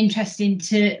would be interesting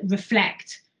to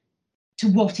reflect to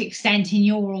what extent in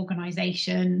your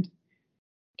organisation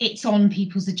it's on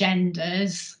people's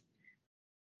agendas.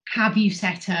 Have you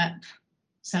set up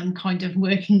some kind of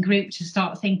working group to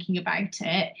start thinking about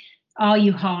it? Are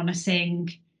you harnessing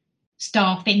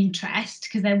staff interest?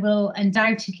 Because there will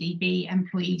undoubtedly be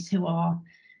employees who are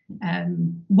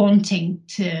wanting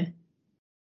to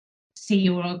see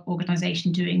your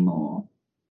organisation doing more.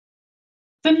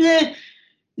 From the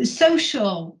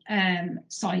social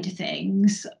side of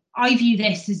things, I view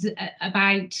this as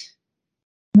about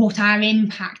what our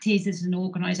impact is as an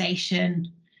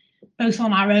organisation both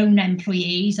on our own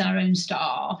employees, our own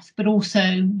staff, but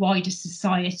also wider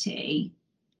society.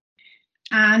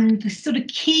 And the sort of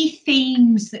key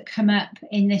themes that come up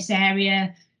in this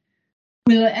area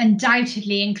will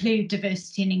undoubtedly include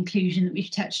diversity and inclusion that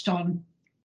we've touched on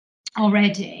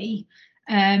already.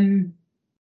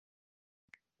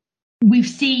 We've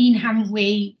seen, haven't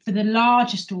we, for the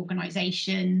largest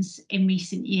organisations in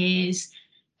recent years,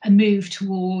 a move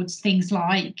towards things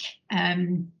like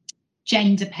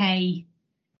gender pay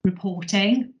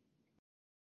reporting.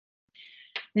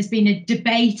 There's been a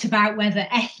debate about whether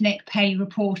ethnic pay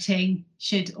reporting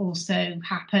should also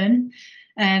happen.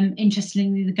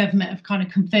 Interestingly, the government have kind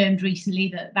of confirmed recently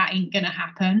that that ain't going to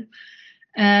happen.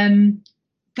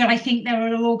 But I think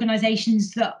there are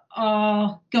organisations that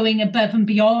are going above and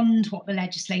beyond what the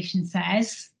legislation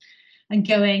says and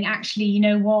going, actually, you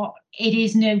know what, it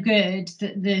is no good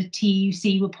that the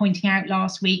TUC were pointing out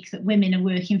last week that women are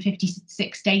working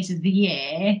 56 days of the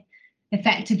year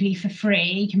effectively for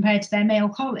free compared to their male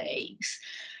colleagues.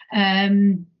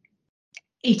 It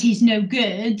is no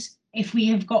good if we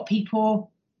have got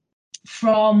people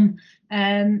from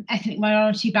ethnic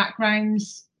minority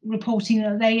backgrounds reporting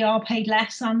that they are paid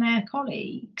less than their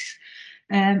colleagues,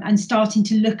 and starting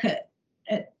to look at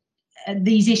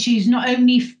these issues, not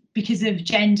only because of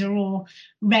gender or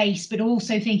race, but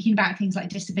also thinking about things like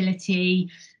disability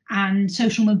and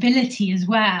social mobility as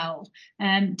well.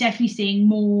 Definitely seeing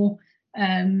more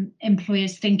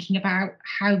employers thinking about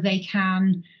how they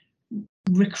can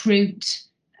recruit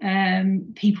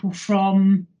people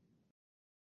from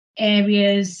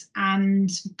areas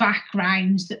and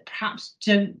backgrounds that perhaps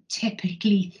don't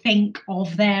typically think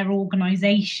of their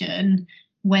organisation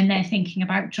when they're thinking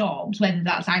about jobs, whether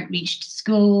that's outreach to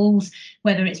schools,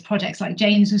 whether it's projects like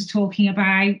James was talking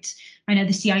about. I know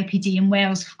the CIPD in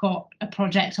Wales have got a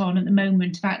project on at the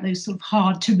moment about those sort of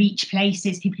hard to reach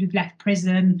places, people who've left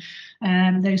prison,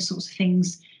 those sorts of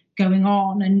things going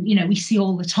on. And, you know, we see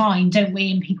all the time, don't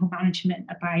we, in people management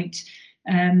about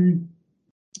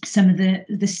some of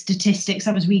the statistics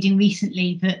I was reading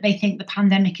recently that they think the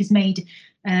pandemic has made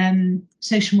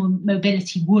social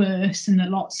mobility worse, and that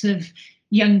lots of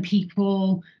young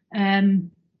people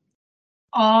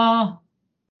are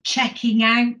checking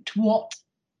out what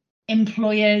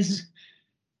employers'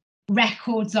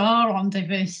 records are on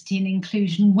diversity and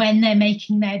inclusion when they're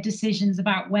making their decisions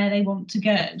about where they want to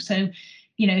go. So,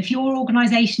 you know, if your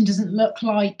organisation doesn't look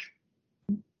like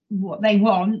what they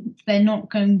want, they're not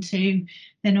going to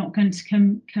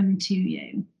come to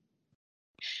you.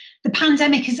 The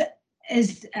pandemic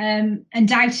has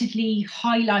undoubtedly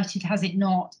highlighted, has it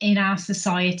not, in our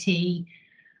society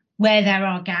where there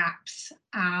are gaps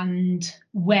and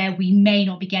where we may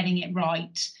not be getting it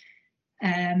right.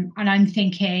 And I'm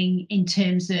thinking in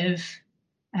terms of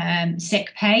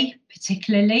sick pay,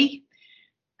 particularly.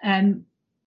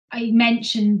 I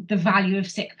mentioned the value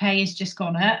of sick pay has just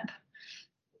gone up,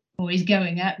 or is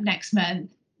going up next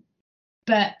month.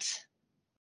 But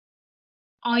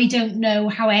I don't know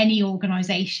how any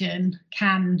organisation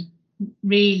can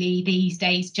really these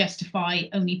days justify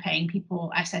only paying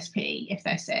people SSP if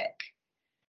they're sick.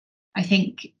 I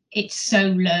think it's so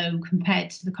low compared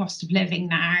to the cost of living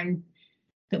now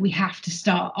that we have to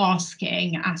start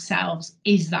asking ourselves,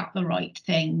 is that the right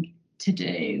thing to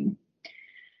do?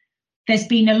 There's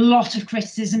been a lot of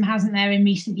criticism, hasn't there, in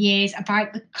recent years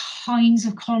about the kinds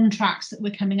of contracts that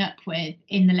we're coming up with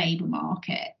in the labour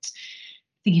market.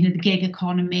 Thinking of the gig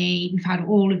economy, we've had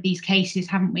all of these cases,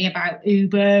 haven't we, about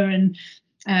Uber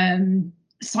and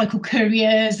cycle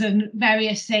couriers and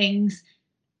various things.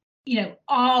 You know,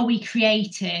 are we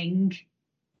creating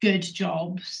good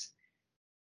jobs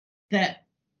that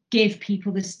give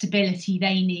people the stability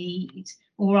they need,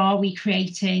 or are we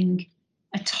creating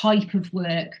a type of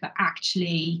work that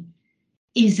actually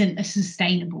isn't a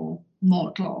sustainable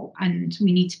model? And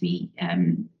we need to be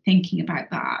thinking about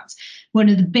that. One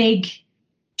of the big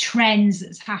trends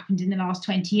that's happened in the last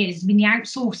 20 years has been the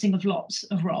outsourcing of lots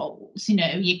of roles, you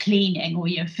know, your cleaning or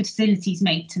your facilities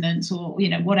maintenance or, you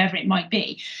know, whatever it might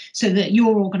be, so that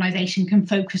your organisation can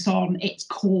focus on its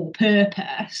core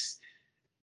purpose.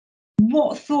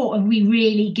 What thought have we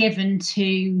really given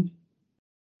to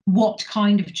what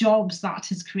kind of jobs that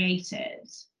has created?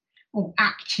 Or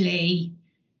actually,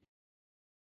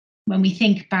 when we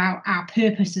think about our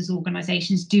purpose as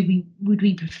organisations, would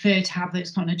we prefer to have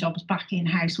those kind of jobs back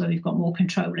in-house where we've got more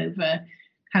control over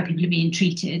how people are being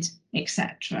treated,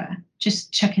 etc.?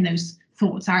 Just chucking those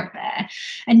thoughts out there.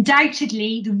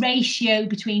 Undoubtedly, the ratio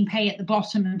between pay at the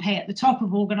bottom and pay at the top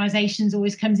of organisations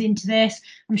always comes into this.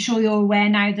 I'm sure you're aware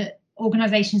now that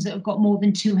organisations that have got more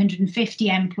than 250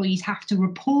 employees have to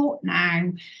report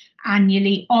now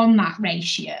annually on that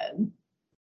ratio.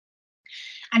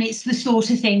 And it's the sort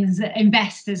of things that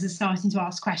investors are starting to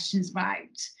ask questions about.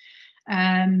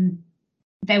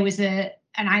 There was an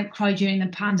outcry during the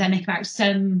pandemic about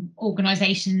some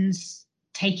organisations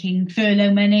taking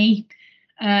furlough money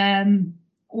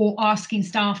or asking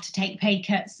staff to take pay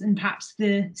cuts, and perhaps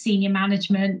the senior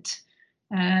management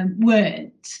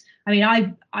weren't. I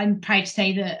mean, I'm proud to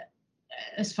say that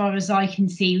as far as I can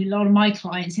see, a lot of my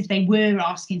clients, if they were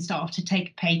asking staff to take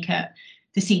a pay cut,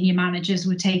 the senior managers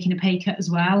were taking a pay cut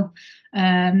as well,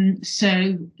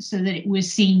 so that it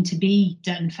was seen to be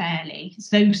done fairly. It's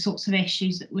those sorts of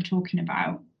issues that we're talking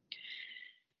about.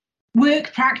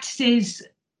 Work practices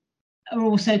are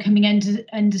also coming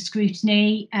under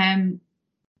scrutiny.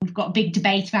 We've got a big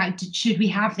debate about, should we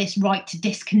have this right to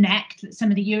disconnect that some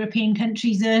of the European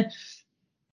countries are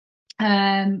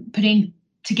putting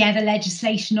together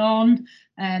legislation on.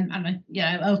 And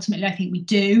ultimately, I think we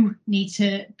do need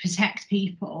to protect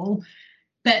people.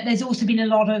 But there's also been a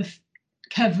lot of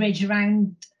coverage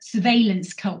around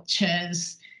surveillance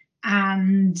cultures,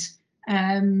 and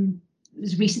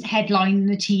there's a recent headline in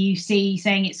the TUC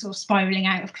saying it's sort of spiralling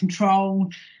out of control.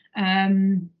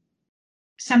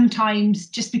 Sometimes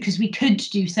just because we could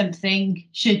do something,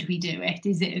 should we do it?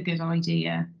 Is it a good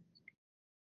idea?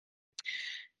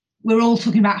 We're all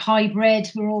talking about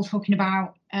hybrid. We're all talking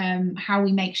about how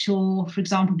we make sure, for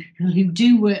example, people who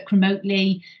do work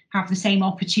remotely have the same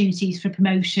opportunities for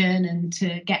promotion and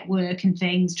to get work and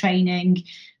things, training,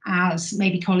 as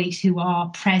maybe colleagues who are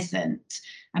present.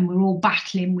 And we're all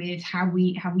battling with how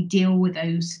we deal with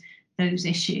those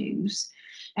issues.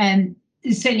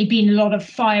 There's certainly been a lot of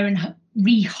fire and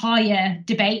rehire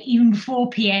debate even before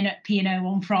P&O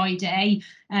on Friday.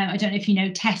 I don't know if you know,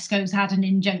 Tesco's had an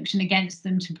injunction against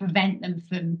them to prevent them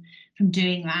from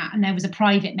doing that, and there was a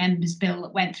private members bill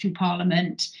that went through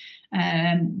Parliament,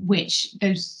 which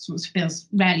those sorts of bills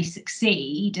rarely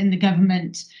succeed, and the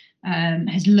government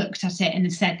has looked at it and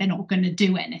has said they're not going to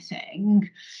do anything.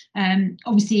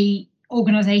 Obviously,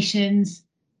 organisations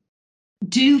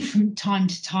do from time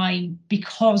to time,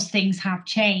 because things have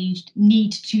changed,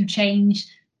 need to change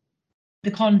the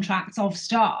contracts of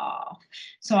staff.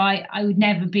 So I would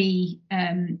never be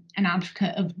an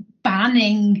advocate of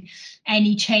banning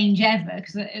any change ever,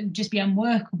 because it would just be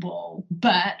unworkable.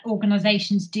 But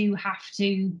organisations do have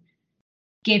to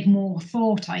give more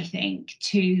thought, I think,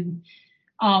 to,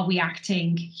 are we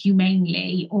acting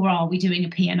humanely or are we doing a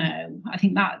P&O? I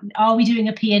think that, are we doing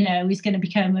a P&O is going to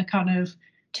become a kind of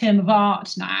term of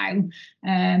art now,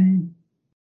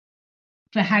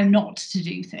 for how not to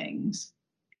do things.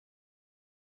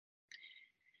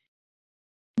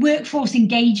 Workforce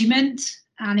engagement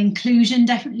and inclusion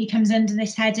definitely comes under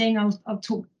this heading. I'll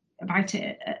talk about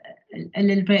it a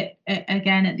little bit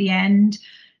again at the end.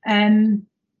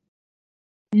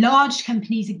 Large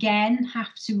companies again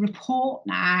have to report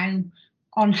now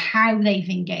on how they've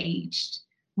engaged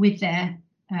with their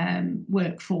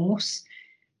workforce,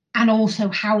 and also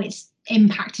how it's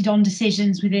impacted on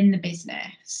decisions within the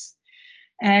business.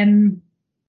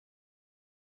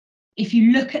 If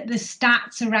you look at the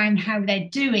stats around how they're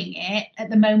doing it, at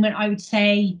the moment, I would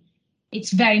say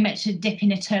it's very much a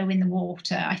dipping a toe in the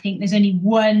water. I think there's only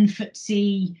one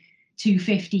FTSE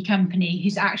 250 company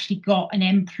who's actually got an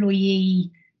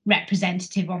employee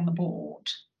representative on the board.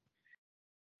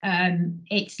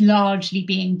 It's largely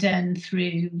being done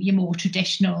through your more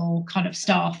traditional kind of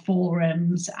staff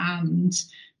forums and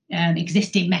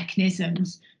existing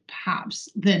mechanisms, perhaps,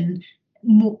 than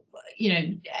more,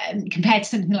 compared to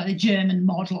something like the German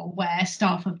model, where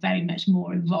staff are very much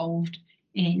more involved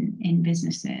in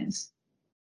businesses.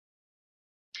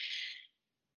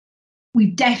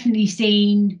 We've definitely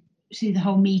seen through the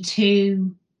whole Me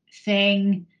Too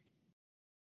thing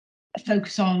a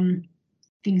focus on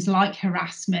things like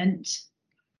harassment,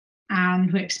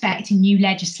 and we're expecting new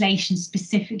legislation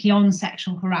specifically on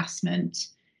sexual harassment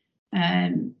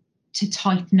to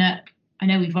tighten up. I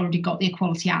know we've already got the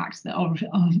Equality Act that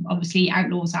obviously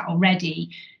outlaws that already,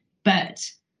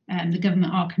 but the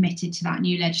government are committed to that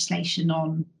new legislation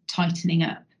on tightening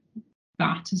up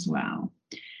that as well.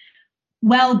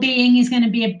 Well-being is going to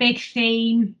be a big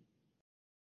theme.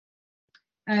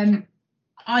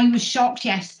 I was shocked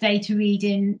yesterday to read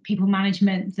in People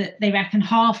Management that they reckon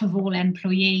half of all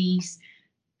employees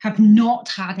have not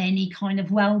had any kind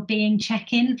of well-being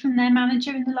check-in from their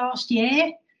manager in the last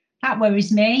year. That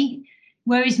worries me.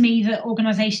 Worries me that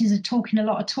organisations are talking a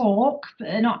lot of talk, but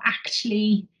they're not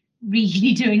actually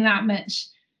really doing that much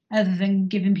other than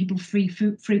giving people free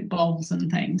fruit bowls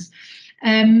and things.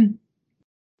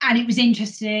 And it was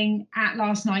interesting at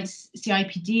last night's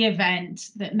CIPD event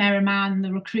that Merriman,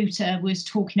 the recruiter, was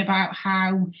talking about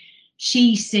how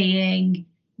she's seeing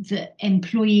that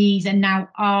employees are now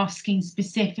asking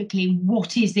specifically,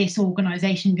 what is this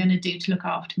organisation going to do to look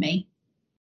after me?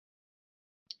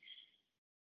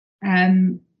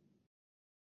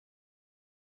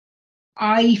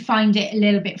 I find it a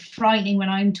little bit frightening when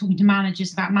I'm talking to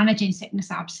managers about managing sickness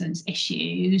absence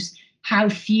issues, how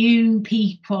few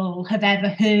people have ever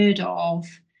heard of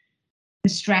the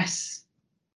stress,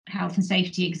 health and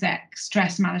safety exec,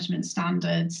 stress management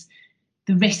standards,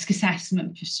 the risk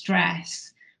assessment for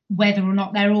stress, whether or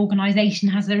not their organisation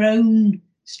has their own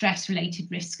stress-related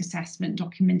risk assessment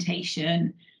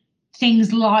documentation.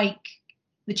 Things like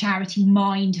the charity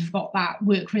Mind have got that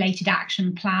work-related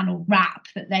action plan, or RAP,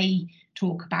 that they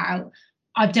talk about.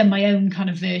 I've done my own kind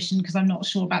of version because I'm not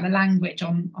sure about the language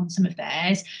on some of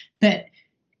theirs, but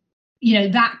you know,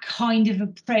 that kind of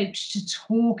approach to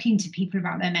talking to people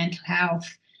about their mental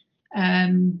health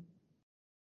and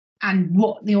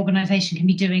what the organisation can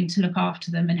be doing to look after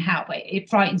them and help. It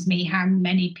frightens me how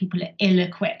many people are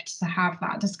ill-equipped to have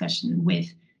that discussion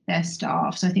with their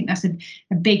staff. So I think that's a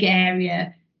big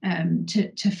area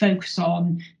to focus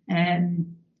on,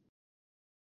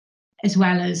 as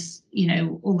well as, you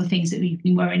know, all the things that we've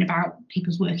been worrying about,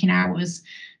 people's working hours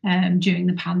during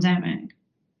the pandemic.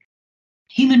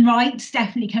 Human rights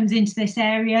definitely comes into this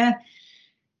area.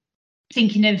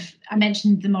 Thinking of, I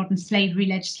mentioned the modern slavery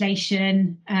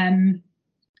legislation. I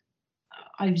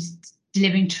was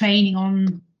delivering training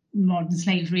on modern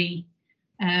slavery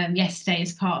yesterday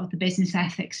as part of the business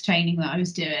ethics training that I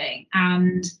was doing.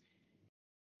 And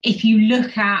if you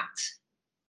look at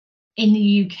in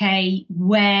the UK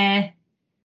where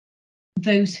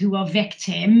those who are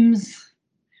victims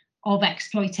of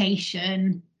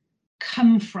exploitation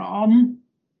come from,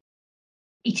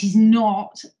 it is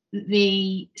not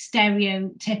the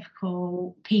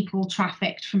stereotypical people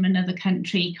trafficked from another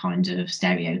country kind of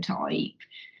stereotype.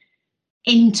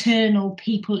 Internal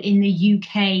people in the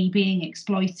UK being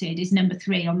exploited is number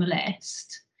 3 on the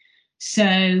list.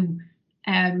 So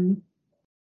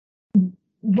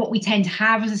what we tend to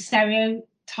have as a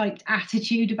stereotyped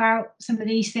attitude about some of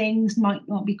these things might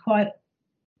not be quite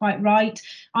right.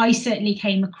 I certainly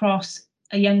came across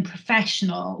a young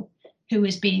professional who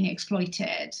was being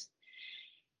exploited.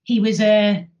 He was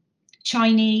a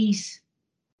Chinese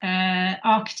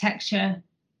architecture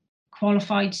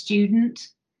qualified student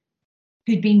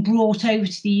who'd been brought over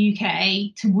to the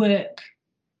UK to work,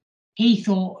 he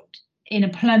thought, in a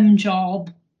plum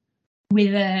job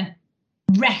with a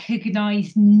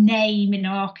recognised name in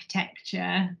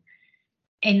architecture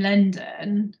in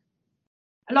London,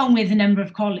 along with a number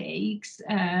of colleagues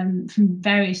from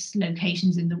various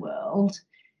locations in the world.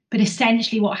 But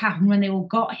essentially what happened when they all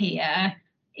got here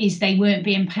is they weren't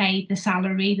being paid the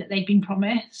salary that they'd been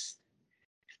promised.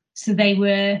 So they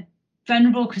were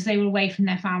vulnerable because they were away from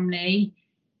their family.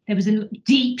 There was a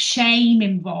deep shame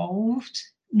involved,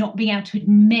 not being able to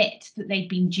admit that they'd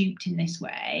been duped in this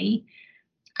way.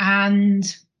 And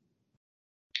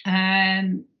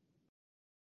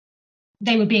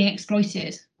they were being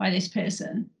exploited by this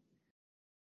person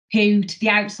who, to the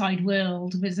outside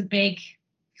world, was a big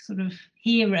sort of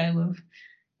hero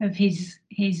of his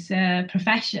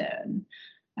profession.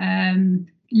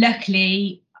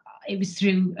 Luckily, it was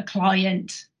through a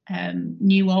client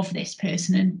knew of this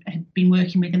person and had been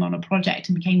working with him on a project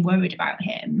and became worried about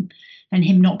him and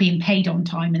him not being paid on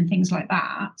time and things like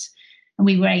that. And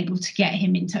we were able to get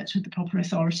him in touch with the proper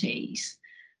authorities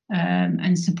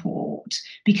and support,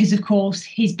 because of course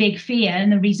his big fear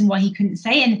and the reason why he couldn't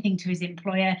say anything to his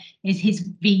employer is his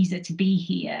visa to be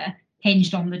here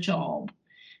hinged on the job.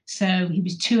 So he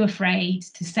was too afraid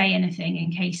to say anything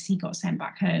in case he got sent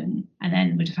back home, and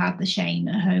then would have had the shame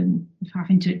at home of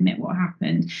having to admit what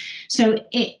happened. So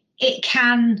it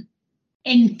can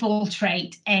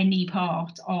infiltrate any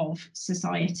part of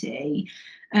society.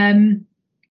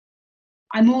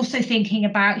 I'm also thinking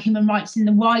about human rights in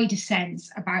the wider sense,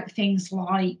 about things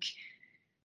like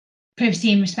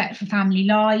privacy and respect for family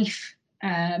life.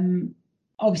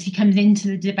 Obviously comes into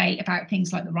the debate about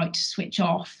things like the right to switch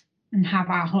off and have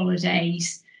our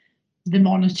holidays, the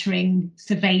monitoring,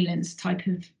 surveillance type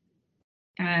of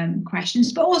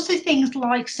questions, but also things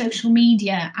like social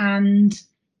media. And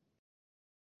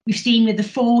we've seen with the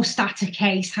Forstater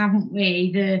case, haven't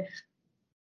we,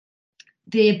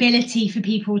 the ability for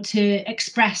people to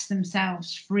express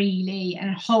themselves freely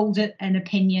and hold an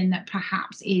opinion that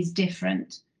perhaps is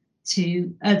different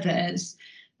to others.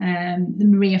 The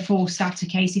Maria Forstater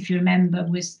case, if you remember,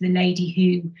 was the lady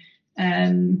who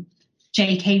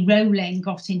J.K. Rowling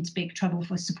got into big trouble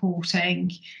for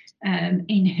supporting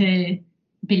in her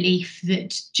belief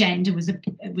that gender was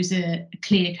a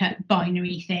clear-cut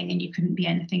binary thing and you couldn't be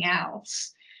anything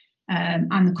else.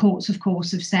 And the courts, of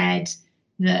course, have said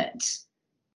that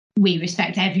we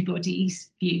respect everybody's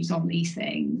views on these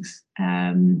things.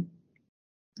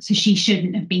 So she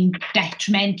shouldn't have been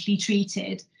detrimentally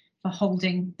treated for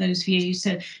holding those views.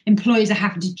 So employers are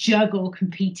having to juggle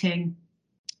competing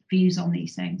views on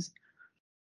these things.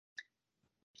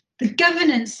 The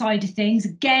governance side of things,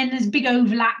 again, there's a big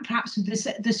overlap perhaps with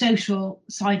the social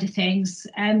side of things.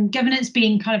 Governance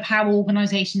being kind of how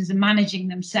organisations are managing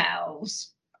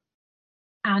themselves.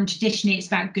 And traditionally it's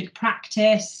about good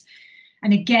practice.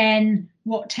 And again,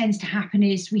 what tends to happen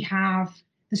is we have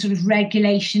the sort of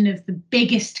regulation of the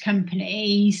biggest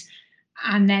companies,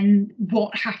 and then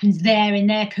what happens there in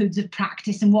their codes of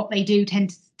practice and what they do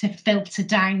tends to filter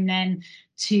down then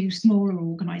to smaller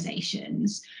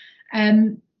organisations.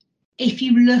 If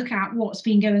you look at what's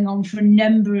been going on for a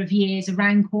number of years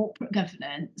around corporate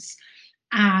governance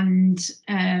and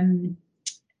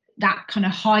that kind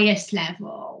of highest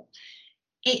level,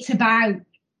 it's about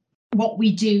what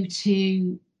we do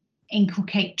to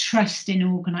inculcate trust in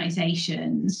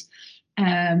organisations,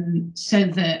 so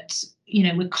that, you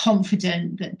know, we're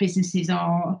confident that businesses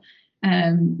are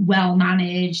well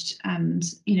managed and,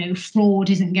 you know, fraud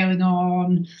isn't going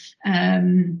on.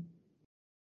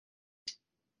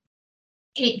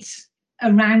 It's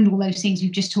around all those things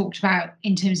we've just talked about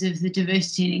in terms of the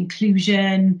diversity and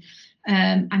inclusion,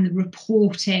 and the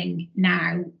reporting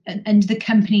now. Under the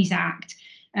Companies Act,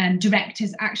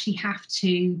 directors actually have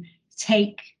to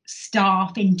take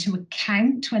staff into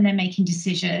account when they're making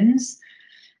decisions.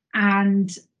 And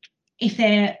if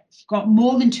they've got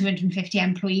more than 250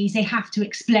 employees, they have to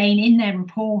explain in their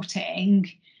reporting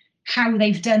how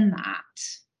they've done that.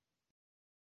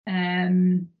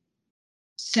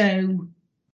 So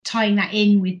tying that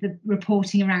in with the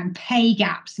reporting around pay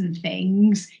gaps and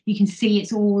things, you can see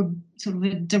it's all sort of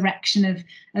a direction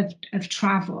of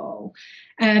travel.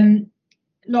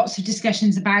 Lots of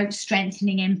discussions about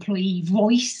strengthening employee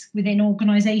voice within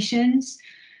organisations,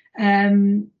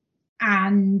 and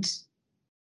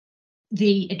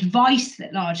the advice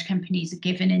that large companies are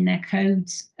given in their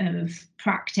codes of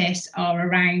practice are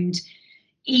around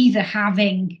either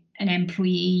having an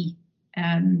employee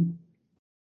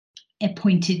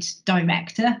appointed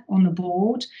director on the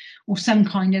board, or some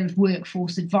kind of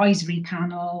workforce advisory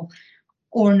panel,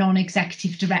 or a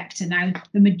non-executive director. Now,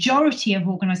 the majority of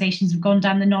organisations have gone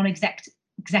down the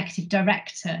non-executive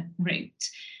director route.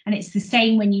 And it's the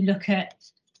same when you look at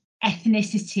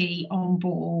ethnicity on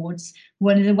boards.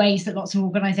 One of the ways that lots of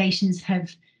organisations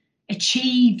have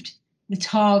achieved the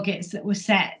targets that were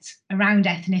set around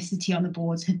ethnicity on the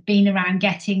boards have been around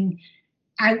getting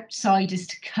outsiders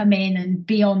to come in and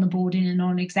be on the board in a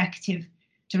non-executive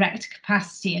director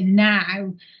capacity. And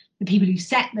now the people who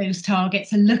set those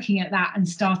targets are looking at that and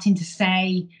starting to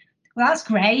say, well, that's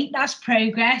great, that's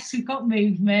progress, we've got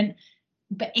movement,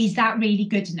 but is that really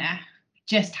good enough,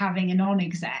 just having a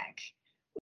non-exec?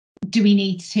 Do we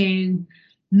need to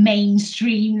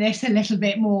mainstream this a little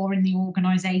bit more in the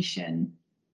organisation?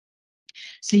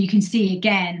 So you can see,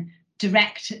 again,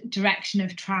 direction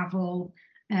of travel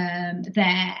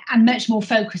there, and much more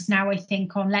focus now, I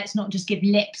think, on let's not just give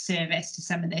lip service to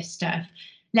some of this stuff.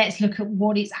 Let's look at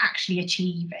what it's actually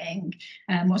achieving,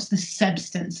 what's the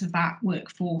substance of that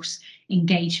workforce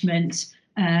engagement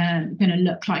going to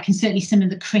look like. And certainly some of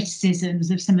the criticisms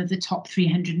of some of the top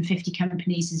 350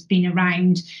 companies has been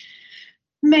around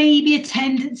maybe a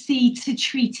tendency to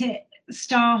treat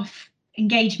staff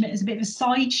engagement as a bit of a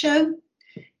sideshow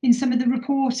in some of the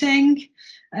reporting,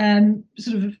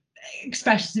 sort of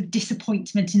expressions of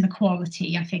disappointment in the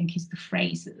quality, I think, is the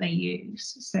phrase that they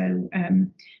use. So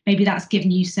maybe that's given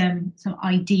you some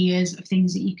ideas of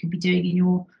things that you could be doing in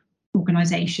your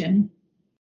organisation.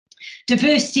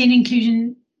 Diversity and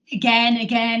inclusion, again,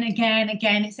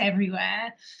 it's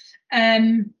everywhere.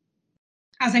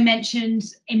 As I mentioned,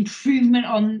 improvement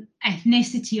on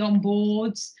ethnicity on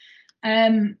boards.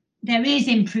 There is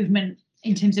improvement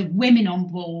in terms of women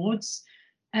on boards.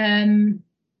 It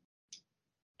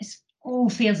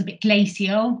all feels a bit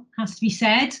glacial, has to be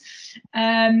said.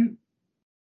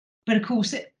 But of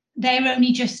course, they're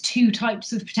only just two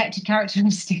types of protected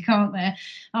characteristic, aren't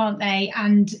they?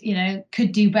 And, you know,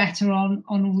 could do better on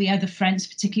all the other fronts,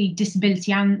 particularly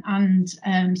disability and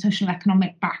social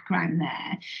economic background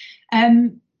there.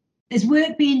 There's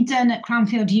work being done at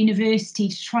Cranfield University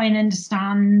to try and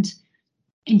understand,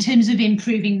 in terms of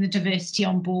improving the diversity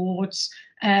on boards,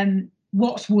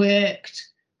 what's worked,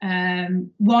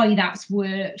 why that's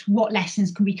worked, what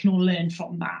lessons we can all learn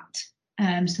from that,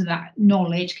 so that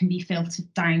knowledge can be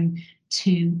filtered down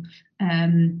to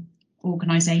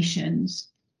organisations.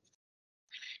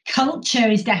 Culture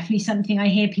is definitely something I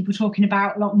hear people talking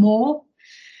about a lot more,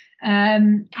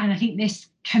 and I think this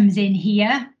comes in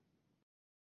here.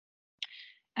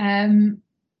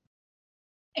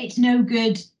 It's no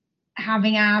good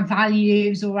having our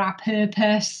values or our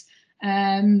purpose,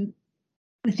 the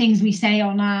things we say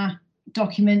on our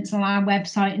documents on our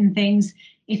website and things,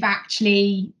 if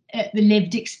actually at the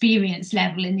lived experience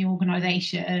level in the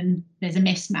organisation there's a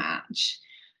mismatch.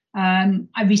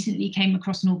 I recently came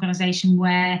across an organisation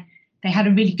where they had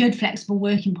a really good flexible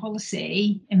working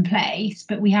policy in place,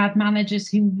 but we had managers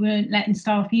who weren't letting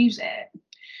staff use it.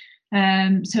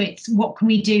 So it's what can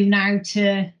we do now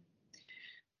to,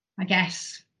 I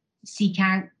guess, seek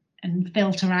out and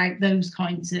filter out those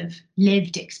kinds of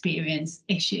lived experience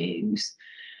issues.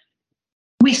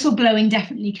 Whistleblowing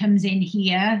definitely comes in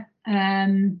here,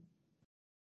 and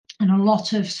a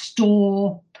lot of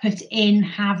store put in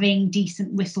having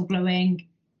decent whistleblowing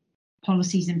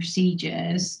policies and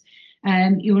procedures.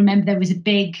 You'll remember there was a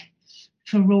big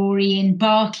furore in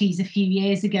Barclays a few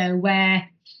years ago where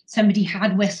somebody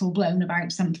had whistleblown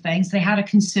about something, so they had a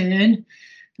concern.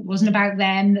 It wasn't about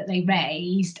them that they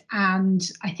raised, and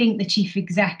I think the chief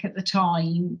exec at the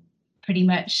time pretty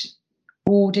much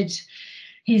ordered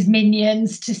his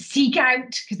minions to seek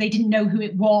out, because they didn't know who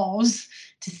it was,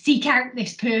 to seek out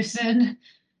this person,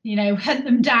 you know, hunt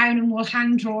them down, and we'll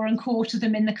hang draw and quarter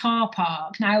them in the car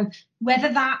park. Now, whether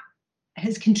that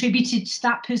has contributed to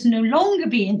that person no longer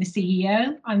being the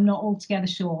CEO, I'm not altogether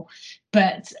sure,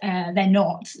 but they're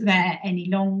not there any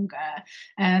longer.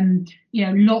 You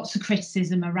know, lots of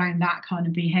criticism around that kind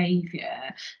of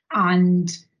behaviour,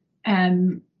 and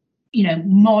you know,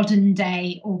 modern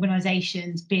day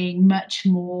organisations being much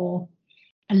more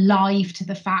alive to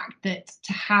the fact that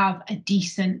to have a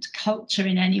decent culture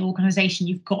in any organisation,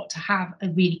 you've got to have a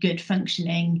really good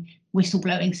functioning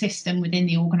whistleblowing system within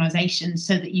the organisation,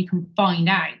 so that you can find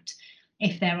out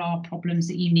if there are problems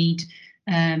that you need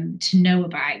to know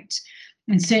about.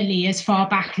 And certainly as far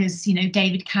back as, you know,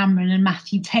 David Cameron and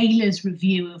Matthew Taylor's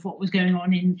review of what was going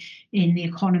on in the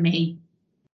economy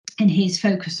and his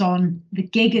focus on the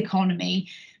gig economy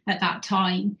at that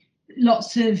time,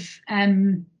 lots of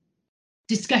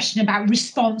discussion about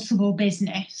responsible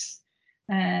business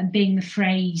being the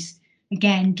phrase,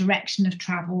 again, direction of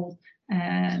travel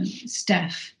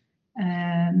stuff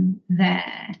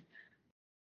there.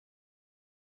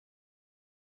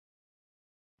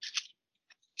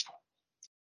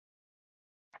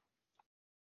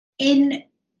 In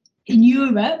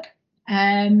Europe,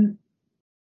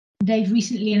 they've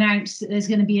recently announced that there's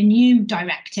going to be a new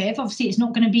directive. Obviously, it's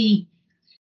not going to be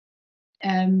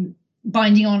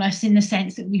binding on us in the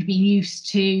sense that we've been used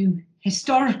to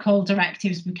historical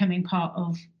directives becoming part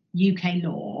of UK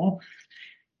law.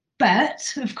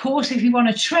 But of course, if we want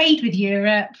to trade with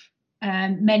Europe,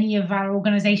 many of our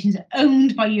organisations are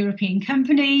owned by European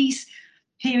companies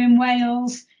here in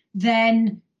Wales,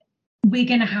 then we're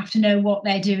going to have to know what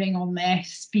they're doing on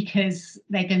this, because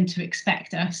they're going to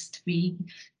expect us to be,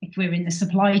 if we're in the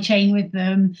supply chain with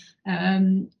them,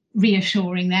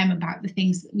 reassuring them about the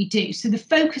things that we do. So the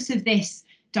focus of this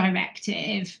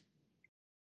directive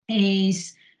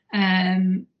is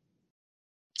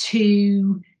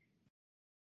to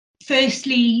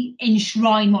firstly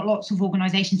enshrine what lots of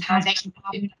organisations have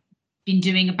been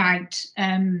doing about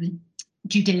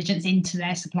due diligence into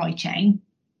their supply chain,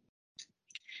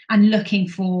 and looking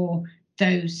for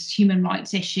those human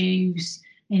rights issues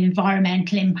and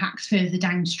environmental impacts further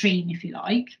downstream, if you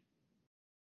like.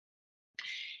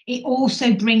 It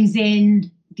also brings in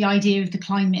the idea of the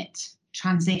climate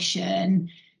transition,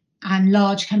 and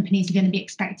large companies are going to be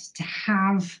expected to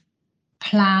have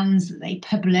plans that they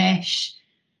publish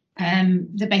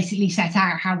that basically set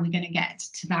out how we're going to get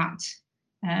to that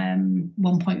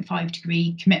 1.5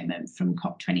 degree commitment from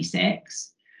COP26.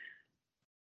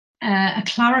 A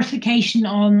clarification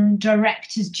on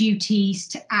directors' duties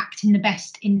to act in the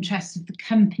best interests of the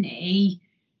company,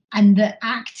 and that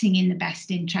acting in the best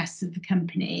interests of the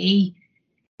company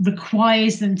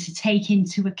requires them to take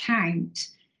into account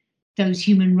those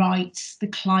human rights, the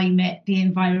climate, the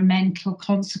environmental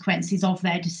consequences of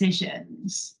their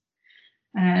decisions.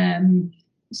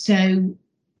 So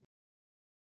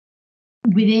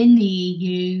within the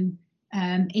EU,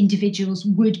 individuals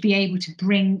would be able to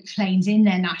bring claims in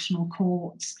their national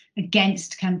courts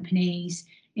against companies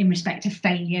in respect of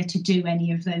failure to do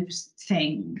any of those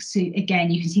things. So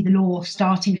again, you can see the law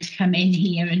starting to come in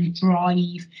here and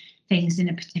drive things in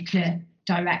a particular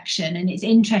direction. And it's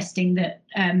interesting that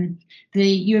the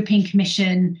European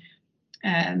Commission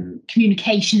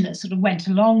communication that sort of went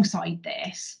alongside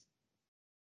this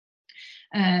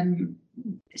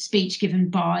speech given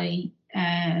by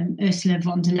Ursula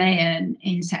von der Leyen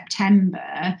in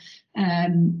September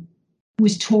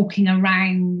was talking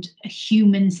around a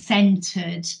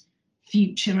human-centred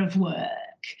future of work.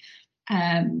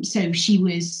 So she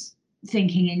was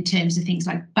thinking in terms of things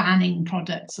like banning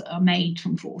products that are made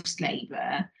from forced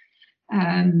labour.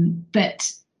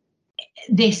 But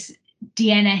this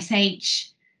DNSH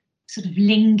sort of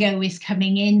lingo is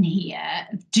coming in here,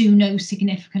 do no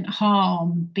significant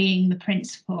harm being the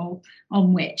principle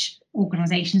on which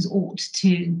organisations ought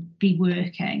to be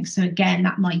working. So again,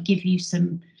 that might give you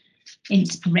some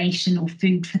inspiration or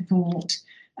food for thought.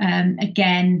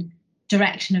 Again,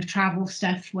 direction of travel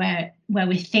stuff where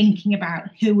we're thinking about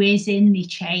who is in the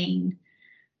chain,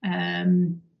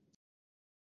 are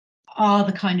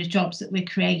the kind of jobs that we're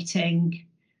creating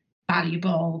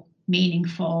valuable,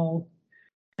 meaningful,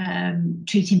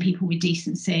 treating people with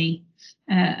decency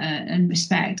and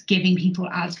respect, giving people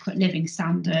adequate living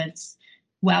standards,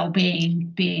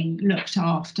 well-being being looked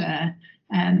after,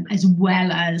 as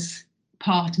well as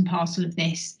part and parcel of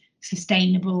this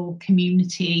sustainable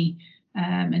community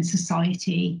and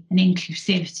society and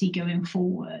inclusivity going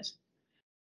forward.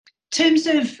 In terms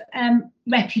of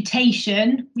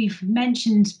reputation, we've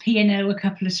mentioned P&O a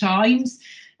couple of times.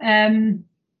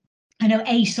 I know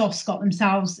ASOS got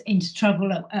themselves into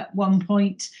trouble at one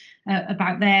point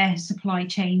about their supply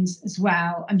chains as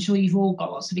well. I'm sure you've all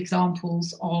got lots of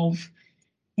examples of,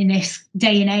 in this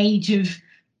day and age of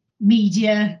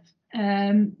media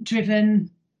driven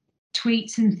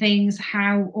tweets and things,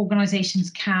 how organisations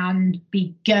can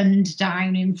be gunned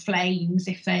down in flames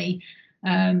if they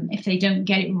don't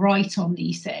get it right on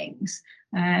these things.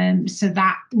 So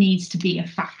that needs to be a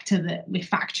factor that we're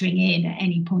factoring in at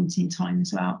any point in time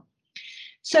as well.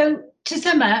 So to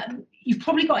sum up, you've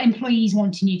probably got employees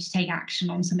wanting you to take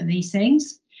action on some of these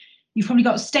things. You've probably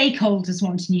got stakeholders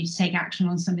wanting you to take action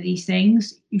on some of these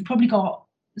things. You've probably got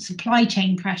supply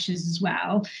chain pressures as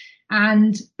well,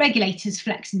 and regulators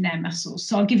flexing their muscles.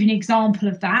 So I'll give you an example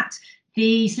of that.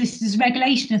 The Solicitors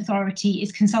Regulation Authority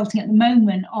is consulting at the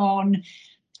moment on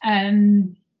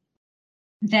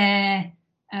their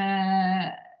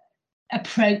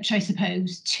approach, I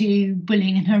suppose, to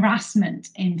bullying and harassment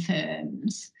in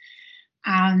firms.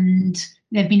 And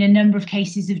there have been a number of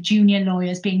cases of junior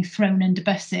lawyers being thrown under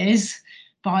buses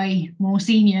by more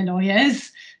senior lawyers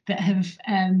that have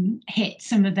hit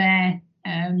some of their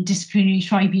disciplinary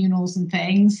tribunals and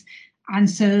things. And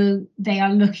so they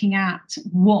are looking at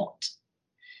what,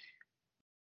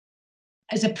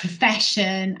 as a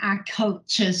profession, our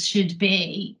cultures should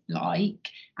be like.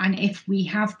 And if we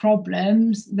have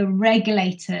problems, the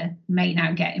regulator may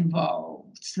now get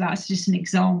involved. So that's just an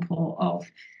example of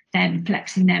them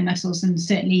flexing their muscles. And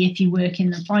certainly if you work in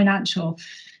the financial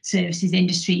services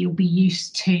industry, you'll be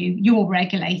used to your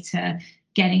regulator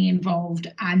getting involved.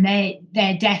 And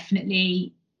they're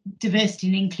definitely, diversity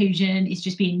and inclusion is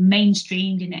just being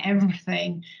mainstreamed in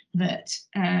everything that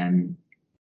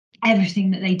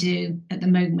they do at the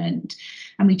moment.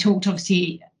 And we talked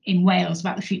obviously in Wales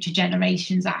about the Future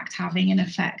Generations Act having an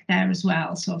effect there as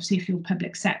well. So obviously if you're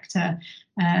public sector,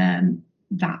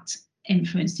 that's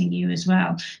influencing you as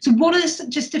well. So what are,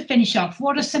 just to finish off,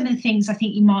 what are some of the things I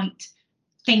think you might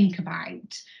think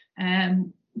about,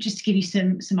 just to give you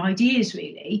some ideas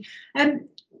really?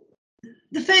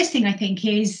 The first thing I think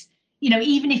is,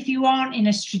 even if you aren't in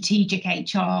a strategic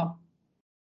HR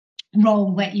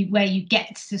role where you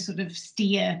get to sort of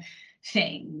steer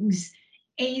things,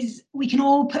 is we can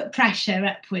all put pressure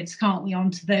upwards, can't we,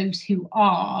 onto those who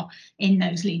are in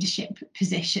those leadership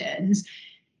positions,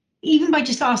 even by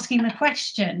just asking the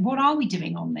question, what are we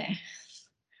doing on this?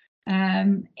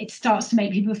 It starts to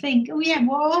make people think, oh yeah,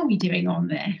 what are we doing on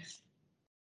this?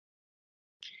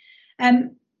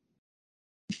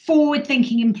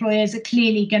 Forward-thinking employers are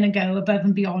clearly going to go above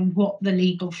and beyond what the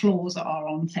legal flaws are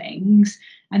on things,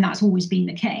 and that's always been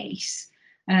the case.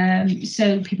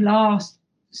 So people are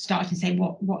starting to say,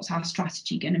 what's our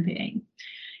strategy going to be? In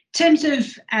terms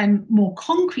of more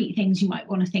concrete things you might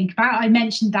want to think about, I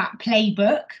mentioned that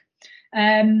playbook.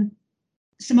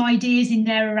 Some ideas in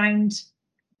there around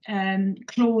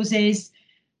clauses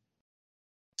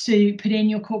to put in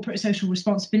your corporate social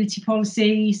responsibility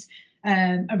policies,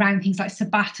 around things like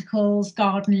sabbaticals,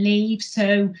 garden leave.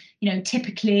 So,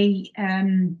 typically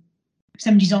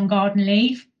somebody's on garden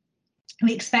leave,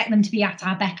 we expect them to be at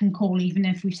our beck and call, even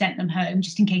if we've sent them home,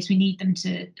 just in case we need them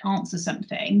to answer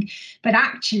something. But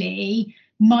actually,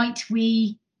 might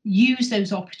we use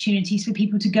those opportunities for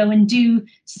people to go and do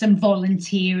some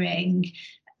volunteering,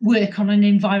 work on an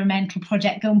environmental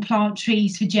project, go and plant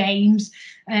trees for James.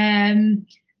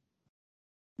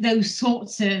 Those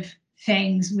sorts of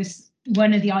things was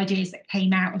one of the ideas that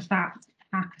came out of that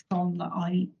hackathon that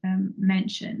I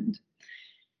mentioned.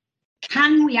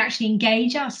 Can we actually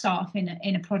engage our staff in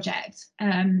a project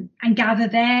and gather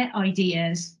their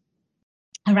ideas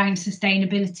around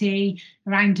sustainability,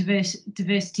 around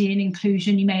diversity and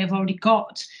inclusion? You may have already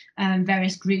got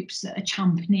various groups that are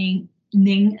championing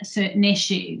certain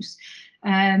issues.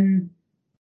 It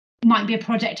might be a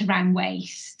project around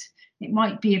waste. It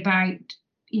might be about,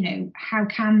 you know, how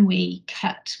can we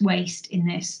cut waste in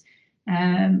this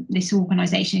this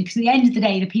organisation? Because at the end of the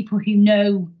day, the people who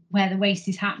know where the waste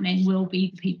is happening will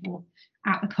be the people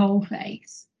at the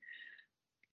coalface.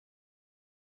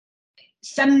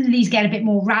 Some of these get a bit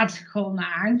more radical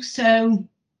now. So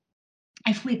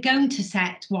if we're going to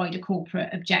set wider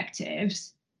corporate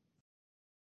objectives,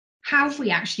 have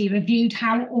we actually reviewed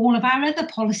how all of our other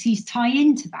policies tie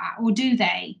into that, or do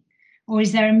they? Or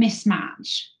is there a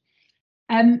mismatch?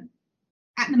 At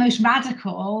the most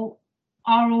radical,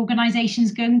 our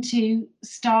organisation's going to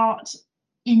start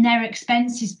in their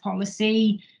expenses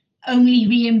policy only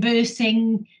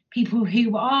reimbursing people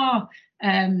who are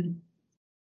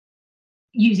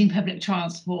using public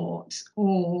transport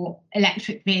or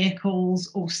electric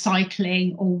vehicles or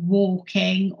cycling or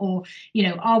walking, or, you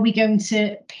know, are we going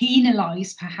to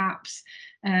penalise perhaps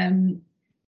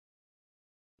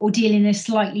or deal in a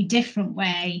slightly different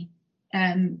way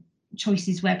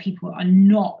choices where people are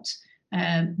not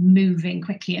moving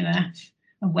quickly enough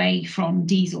away from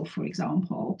diesel, for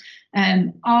example?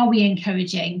 Are we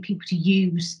encouraging people to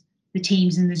use the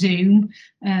Teams and the Zoom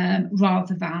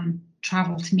rather than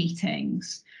travel to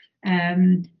meetings?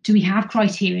 Do we have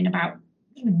criterion about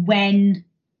when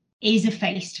is a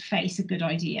face-to-face a good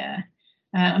idea?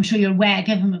 I'm sure you're aware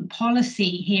government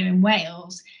policy here in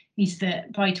Wales is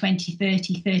that by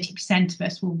 2030, 30% of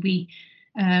us will be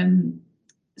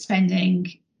spending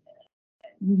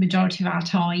the majority of our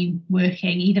time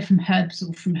working either from hubs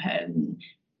or from home,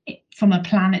 from a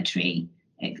planetary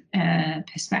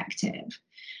perspective.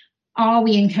 Are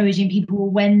we encouraging people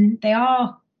when they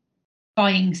are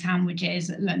buying sandwiches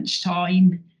at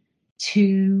lunchtime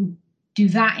to do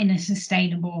that in a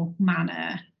sustainable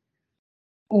manner?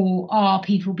 Or are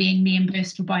people being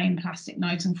reimbursed for buying plastic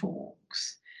knives and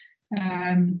forks?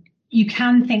 You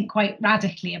can think quite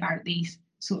radically about these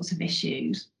sorts of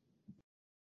issues.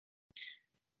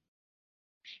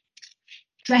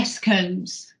 Dress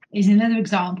codes is another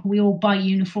example. We all buy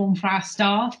uniform for our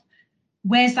staff.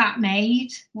 Where's that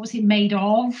made? What's it made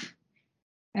of?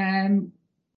 Might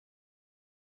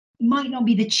not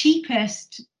be the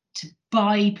cheapest to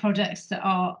buy products that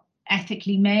are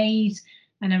ethically made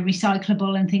and are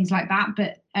recyclable and things like that,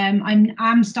 but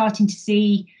I'm starting to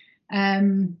see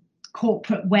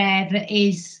corporate wear that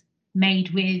is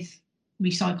made with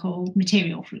recycled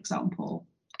material, for example,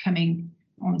 coming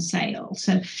on sale.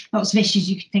 So lots of issues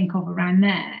you could think of around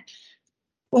there.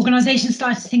 Organisations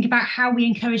start to think about how we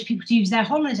encourage people to use their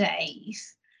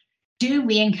holidays. Do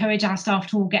we encourage our staff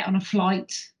to all get on a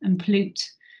flight and pollute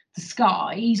the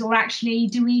skies, or actually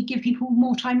do we give people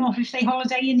more time off if they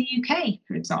holiday in the UK,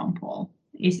 for example?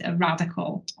 Is a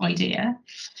radical idea.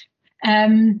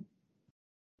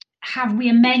 Have we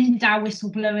amended our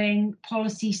whistleblowing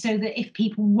policy so that if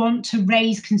people want to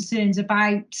raise concerns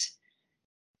about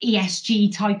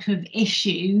ESG type of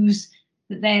issues,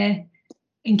 that they're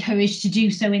encouraged to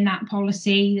do so in that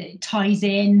policy, that it ties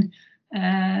in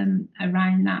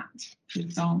around that, for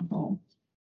example?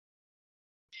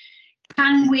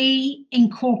 Can we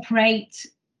incorporate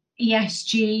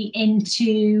ESG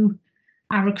into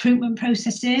our recruitment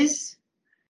processes,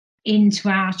 into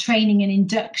our training and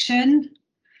induction,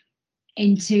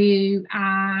 into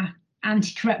our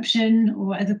anti-corruption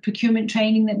or other procurement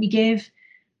training that we give,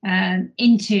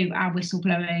 into our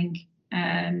whistleblowing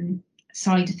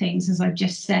side of things, as I've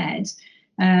just said?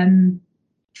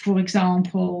 For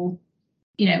example,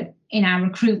 you know, in our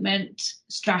recruitment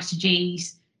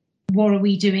strategies, what are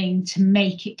we doing to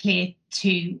make it clear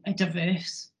to a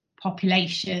diverse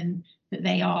population that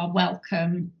they are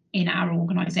welcome in our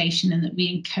organisation and that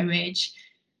we encourage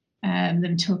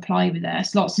them to apply with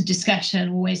us? Lots of discussion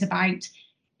always about,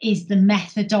 is the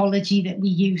methodology that we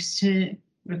use to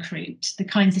recruit, the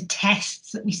kinds of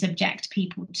tests that we subject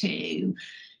people to,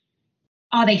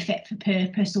 are they fit for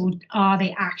purpose, or are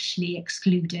they actually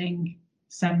excluding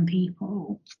some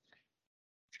people?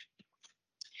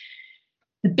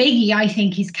 The biggie, I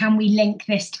think, is can we link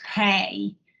this to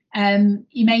pay?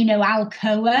 You may know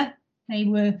Alcoa They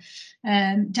were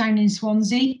down in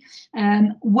Swansea.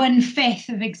 1/5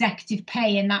 of executive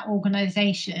pay in that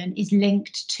organisation is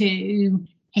linked to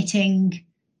hitting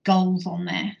goals on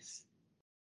this.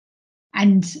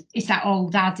 And it's that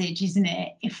old adage, isn't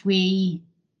it? If we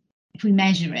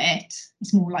measure it,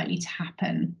 it's more likely to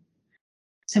happen.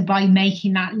 So by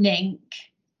making that link,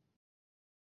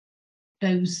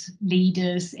 those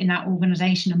leaders in that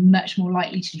organisation are much more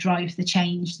likely to drive the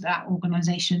change that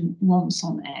organisation wants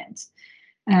on it.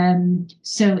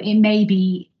 So it may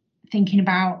be thinking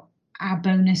about our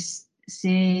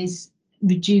bonuses,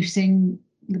 reducing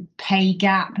the pay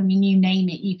gap. I mean, you name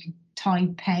it, you could tie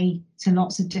pay to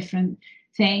lots of different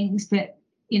things, but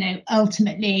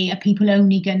ultimately, are people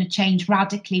only going to change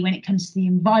radically when it comes to the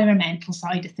environmental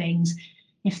side of things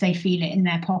if they feel it in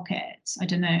their pockets? I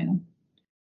don't know.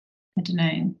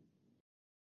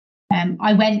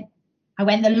 I went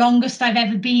the longest I've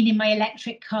ever been in my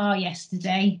electric car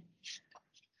yesterday.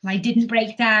 I didn't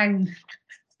break down.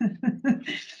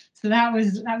 So that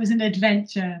was an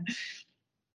adventure.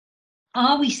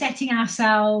 Are we setting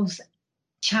ourselves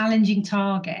challenging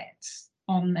targets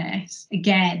on this?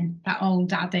 Again, that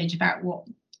old adage about what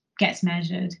gets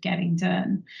measured getting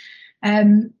done.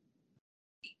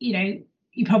 You're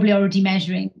probably already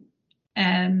measuring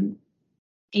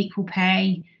equal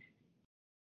pay.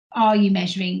 Are you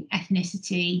measuring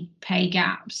ethnicity pay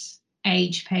gaps,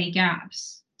 age pay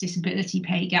gaps, disability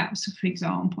pay gaps, for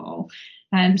example?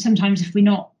 Sometimes if we're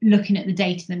not looking at the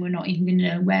data, then we're not even going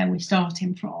to know where we're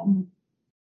starting from.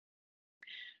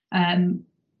 Can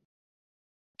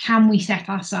we set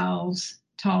ourselves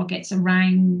targets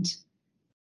around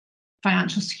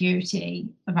financial security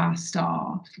of our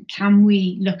staff? Can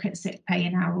we look at sick pay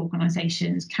in our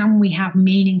organisations? Can we have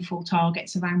meaningful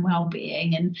targets around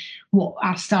wellbeing and what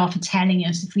our staff are telling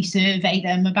us if we survey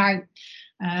them about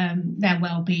their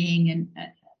wellbeing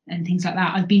and things like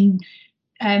that? I've been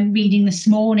reading this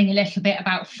morning a little bit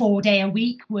about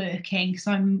 4-day-a-week working, because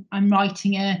I'm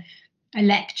writing a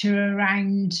lecture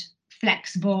around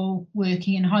flexible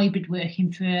working and hybrid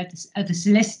working for other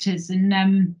solicitors,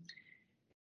 and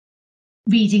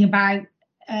reading about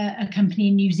a company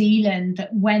in New Zealand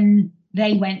that when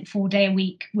they went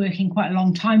 4-day-a-week working quite a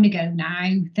long time ago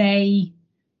now, they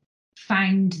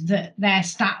found that their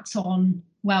stats on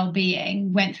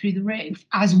well-being went through the roof,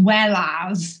 as well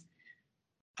as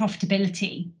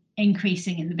profitability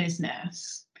increasing in the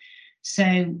business.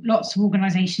 So lots of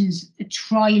organisations are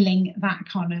trialling that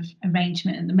kind of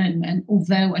arrangement at the moment,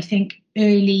 although I think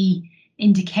early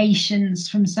indications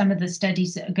from some of the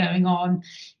studies that are going on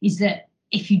is that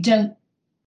if you don't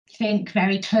think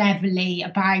very cleverly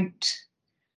about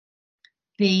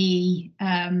the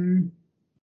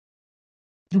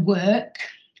work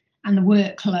and the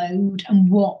workload and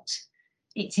what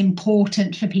it's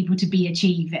important for people to be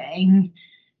achieving,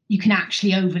 you can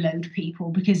actually overload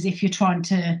people, because if you're trying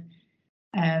to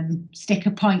stick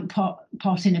a pint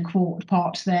pot in a quart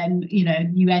pot, then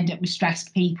you end up with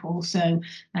stressed people. So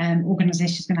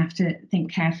organisations are going to have to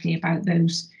think carefully about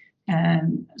those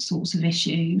sorts of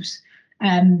issues.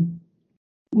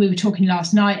 We were talking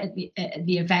last night at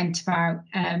the event about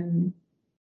it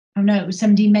was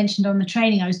somebody mentioned on the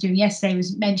training I was doing yesterday,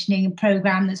 was mentioning a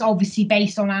programme that's obviously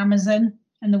based on Amazon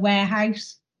and the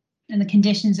warehouse and the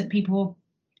conditions that people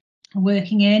are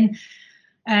working in.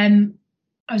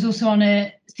 I was also on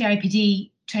a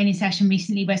CIPD training session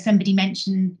recently where somebody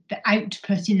mentioned the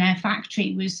output in their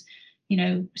factory was,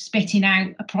 spitting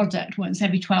out a product once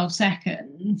every 12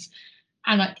 seconds.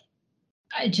 And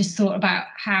I just thought about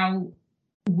how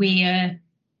we're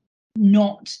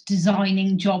not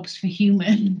designing jobs for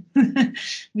humans.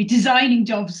 We're designing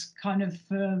jobs kind of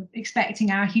for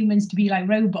expecting our humans to be like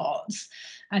robots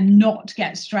and not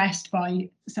get stressed by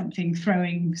something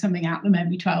throwing something at them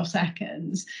every 12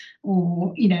 seconds,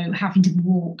 or having to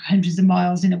walk hundreds of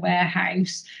miles in a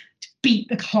warehouse to beat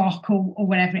the clock or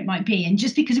whatever it might be. And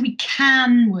just because we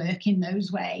can work in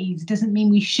those ways doesn't mean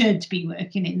we should be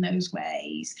working in those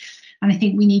ways. And I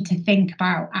think we need to think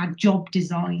about our job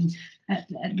design at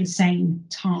the same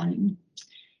time.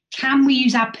 Can we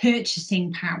use our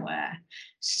purchasing power?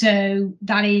 So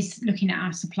that is looking at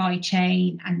our supply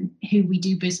chain and who we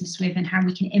do business with and how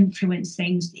we can influence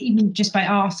things, even just by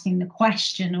asking the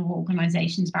question of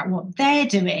organisations about what they're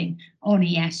doing on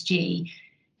ESG.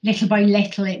 Little by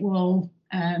little, it will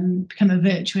become a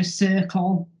virtuous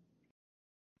circle.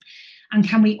 And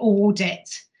can we audit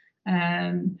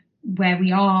where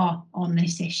we are on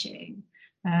this issue?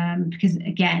 Because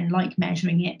again, like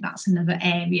measuring it, that's another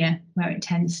area where it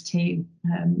tends to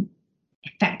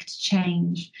affect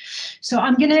change. So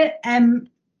I'm going to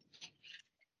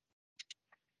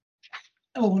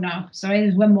Oh no, sorry,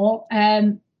 there's one more.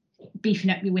 Beefing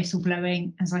up your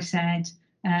whistleblowing, as I said.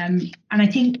 And I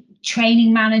think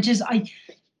training managers, I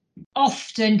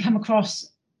often come across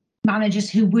managers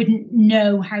who wouldn't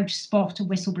know how to spot a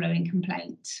whistleblowing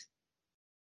complaint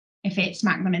if it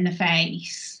smacked them in the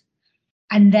face,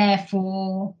 and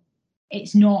therefore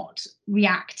it's not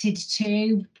reacted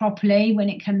to properly when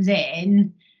it comes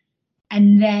in,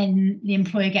 and then the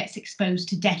employer gets exposed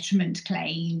to detriment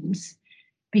claims,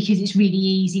 because it's really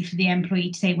easy for the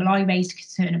employee to say, well, I raised a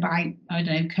concern about, I don't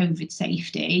know, COVID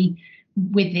safety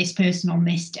with this person on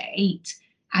this date,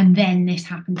 and then this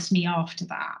happened to me after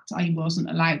that. I wasn't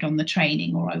allowed on the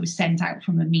training, or I was sent out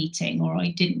from a meeting, or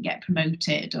I didn't get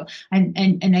promoted, or and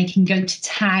they can go to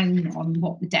town on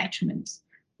what the detriments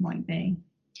might be.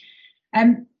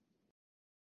 I'm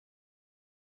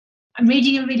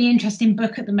reading a really interesting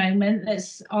book at the moment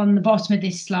that's on the bottom of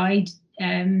this slide,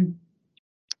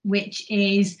 which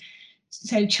is,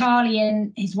 so Charlie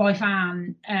and his wife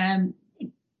Anne,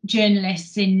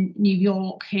 journalists in New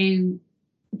York who,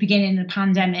 beginning of the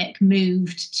pandemic,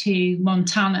 moved to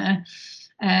Montana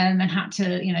and had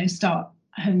to, you know, start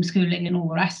homeschooling and all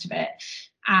the rest of it,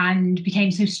 and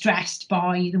became so stressed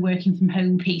by the working from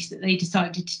home piece that they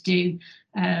decided to do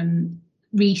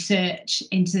research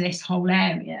into this whole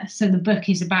area. So the book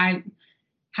is about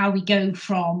how we go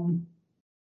from,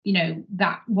 you know,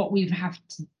 that what we've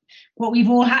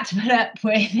all had to put up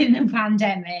with in the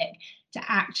pandemic to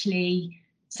actually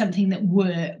something that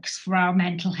works for our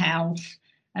mental health.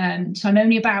 So I'm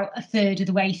only about a third of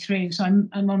the way through, so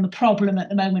I'm on the problem at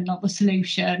the moment, not the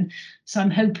solution. So I'm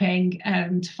hoping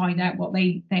to find out what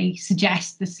they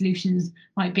suggest the solutions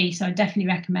might be. So I definitely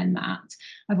recommend that.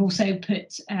 I've also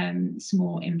put some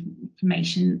more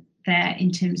information there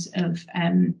in terms of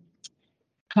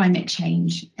climate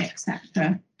change,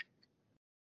 etc.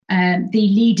 The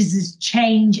Leaders as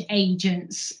Change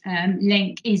Agents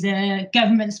link is a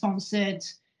government-sponsored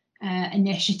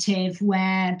initiative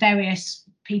where various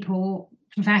people,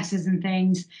 professors and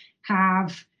things,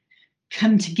 have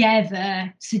come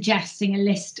together suggesting a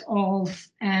list of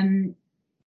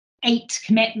 8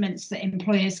 commitments that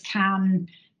employers can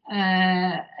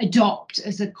adopt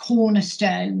as a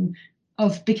cornerstone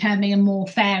of becoming a more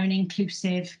fair and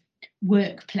inclusive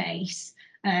workplace.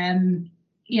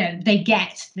 You know, they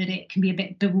get that it can be a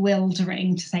bit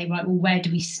bewildering to say, right, well, where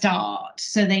do we start?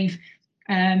 So they've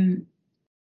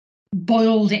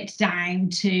boiled it down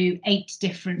to 8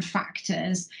 different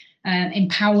factors: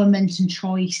 empowerment and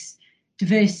choice,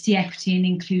 diversity, equity and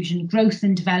inclusion, growth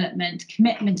and development,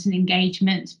 commitment and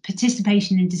engagement,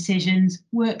 participation in decisions,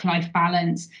 work-life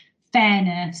balance,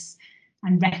 fairness,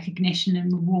 and recognition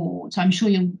and reward. So I'm sure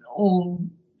you'll all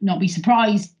not be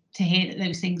surprised to hear that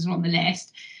those things are on the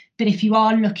list. But if you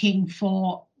are looking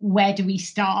for where do we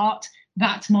start,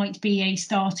 that might be a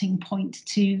starting point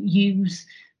to use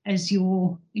as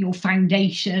your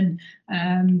foundation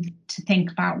to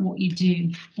think about what you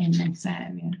do in this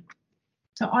area.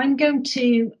 So I'm going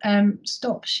to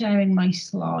stop sharing my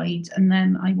slides, and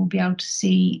then I will be able to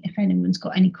see if anyone's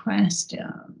got any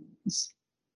questions.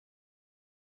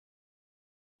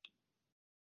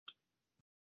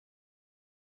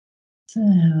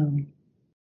 So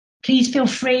please feel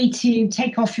free to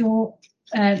take off your,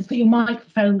 put your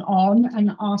microphone on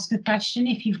and ask a question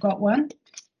if you've got one.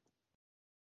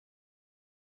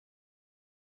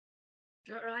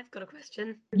 Sure, I've got a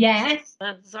question. Yes.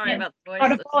 Sorry Yeah, about the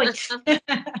got a voice.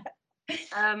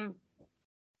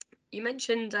 You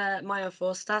mentioned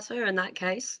Maya-Forstater in that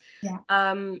case. Yeah.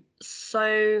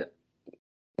 So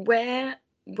where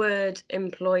would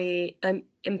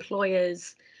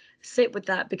employers sit with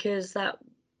that? Because that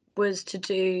was to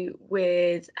do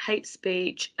with hate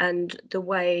speech and the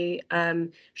way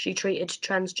she treated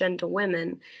transgender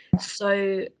women.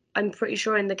 So I'm pretty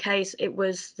sure in the case it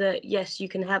was that, yes, you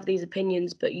can have these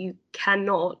opinions, but you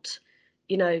cannot,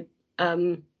 you know,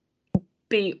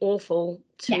 be awful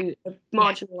to a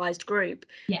marginalized group.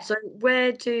 So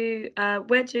where do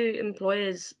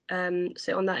employers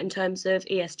sit on that in terms of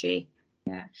ESG?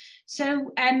 Yeah.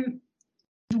 So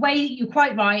the way, you're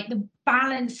quite right, the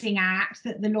balancing act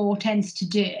that the law tends to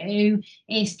do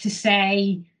is to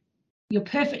say you're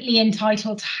perfectly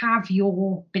entitled to have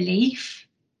your belief.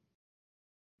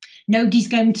 Nobody's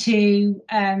going to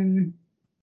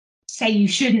say you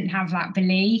shouldn't have that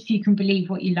belief. You can believe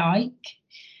what you like.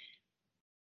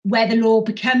 Where the law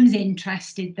becomes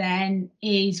interested then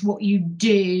is what you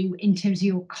do in terms of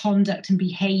your conduct and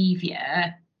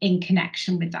behaviour in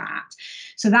connection with that.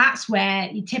 So that's where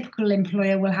your typical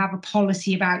employer will have a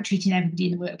policy about treating everybody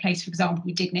in the workplace, for example,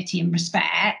 with dignity and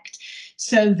respect,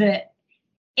 so that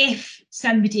if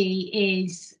somebody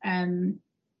is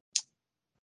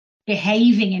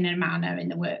behaving in a manner in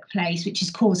the workplace which is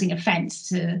causing offence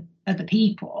to other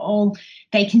people,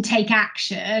 they can take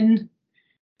action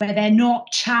where they're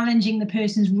not challenging the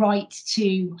person's right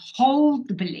to hold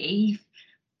the belief,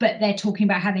 but they're talking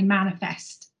about how they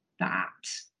manifest that.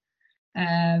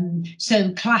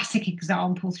 So classic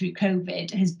example through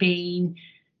COVID has been,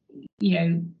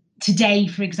 today,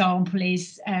 for example,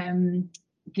 is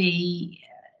the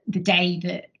day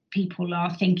that people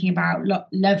are thinking about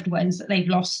loved ones that they've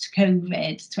lost to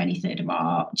COVID, 23rd of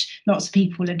March. Lots of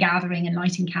people are gathering and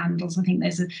lighting candles. I think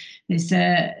there's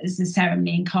a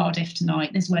ceremony in Cardiff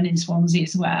tonight. There's one in Swansea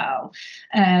as well.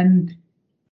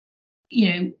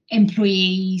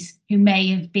 Employees who may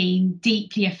have been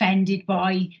deeply offended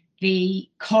by the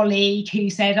colleague who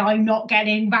said, I'm not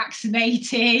getting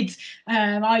vaccinated,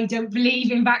 I don't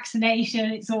believe in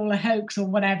vaccination, it's all a hoax or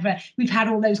whatever. We've had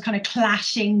all those kind of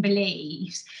clashing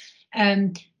beliefs.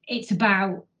 It's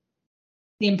about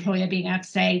the employer being able to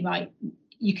say, right,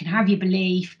 you can have your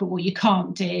belief, but what you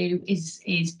can't do is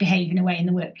behave in a way in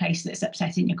the workplace that's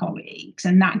upsetting your colleagues.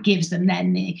 And that gives them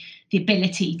then the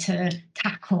ability to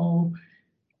tackle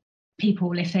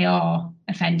people if they are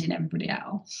offending everybody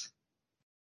else.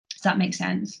 Does that make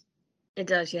sense? It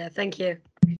does, yeah. Thank you.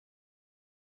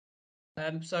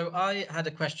 So I had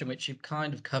a question which you've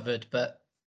kind of covered, but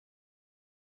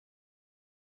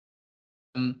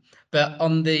on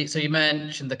so you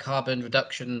mentioned the carbon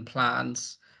reduction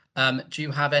plans. Do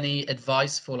you have any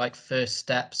advice for like first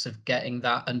steps of getting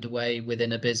that underway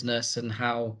within a business and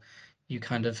how you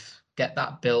kind of get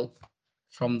that built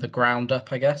from the ground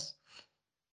up, I guess?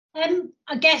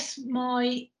 I guess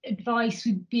my advice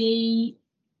would be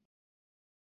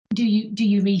do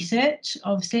your research,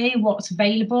 obviously, what's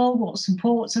available, what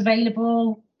support's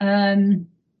available,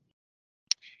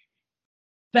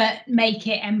 but make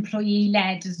it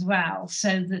employee-led as well,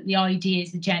 so that the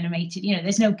ideas are generated.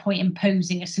 There's no point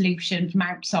imposing a solution from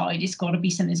outside. It's got to be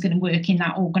something that's going to work in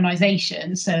that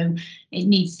organisation. So it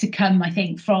needs to come, I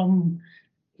think, from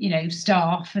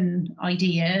staff and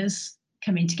ideas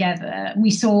coming together.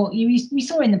 We saw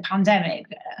in the pandemic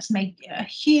us make a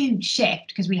huge shift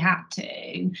because we had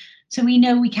to. So we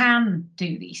know we can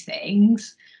do these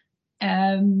things.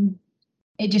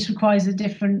 It just requires a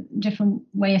different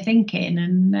way of thinking,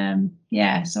 and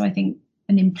so I think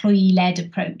an employee-led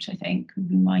approach, I think, would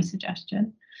be my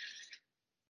suggestion.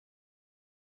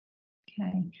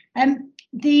 Okay.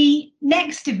 The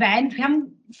next event, we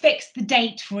haven't fixed the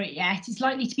date for it yet. It's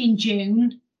likely to be in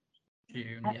June.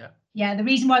 Yeah. The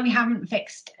reason why we haven't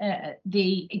fixed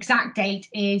the exact date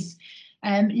is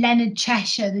Leonard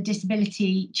Cheshire, the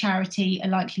disability charity, are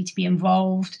likely to be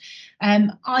involved.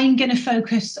 I'm going to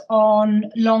focus on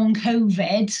long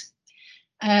COVID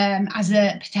as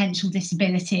a potential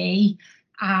disability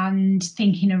and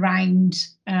thinking around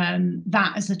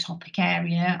that as a topic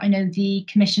area. I know the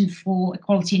Commission for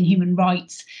Equality and Human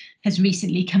Rights has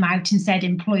recently come out and said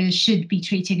employers should be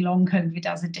treating long COVID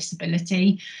as a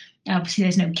disability. Obviously,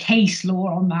 there's no case law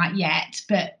on that yet,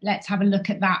 but let's have a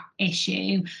look at that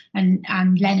issue. And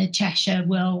Leonard Cheshire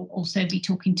will also be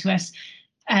talking to us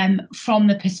from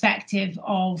the perspective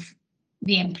of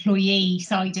the employee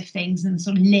side of things and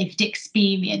sort of lived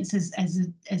experience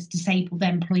as disabled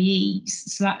employees.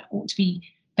 So that ought to be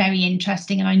very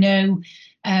interesting. And I know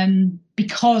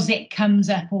because it comes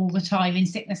up all the time in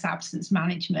sickness absence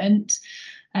management,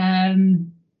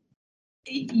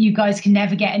 you guys can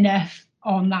never get enough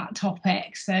on that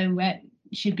topic, so it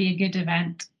should be a good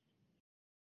event.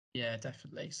 Yeah,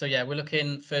 definitely. So yeah, we're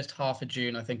looking first half of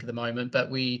June, I think, at the moment, but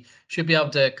we should be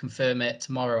able to confirm it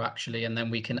tomorrow actually, and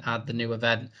then we can add the new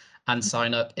event and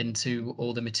sign up into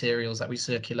all the materials that we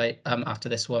circulate after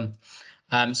this one.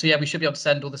 So yeah, we should be able to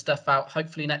send all the stuff out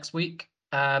hopefully next week.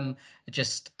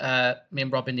 Just me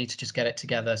and Robin need to just get it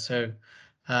together. So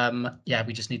yeah,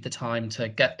 we just need the time to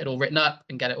get it all written up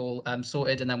and get it all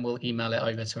sorted, and then we'll email it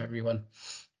over to everyone.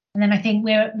 And then I think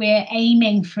we're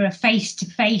aiming for a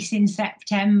face-to-face in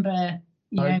September.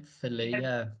 Hopefully,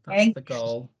 yeah, that's the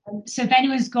goal. So if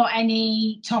anyone's got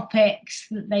any topics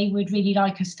that they would really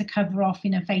like us to cover off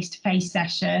in a face-to-face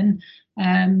session,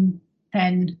 then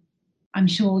I'm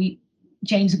sure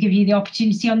James will give you the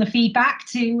opportunity on the feedback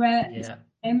to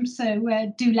him.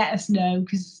 So do let us know,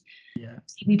 because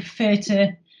we prefer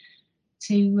to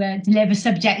deliver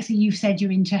subjects that you've said you're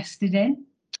interested in.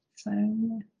 So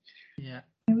yeah.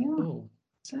 There we are. Cool.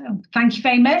 So thank you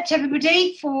very much,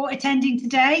 everybody, for attending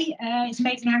today. It's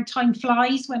amazing how time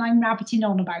flies when I'm rabbiting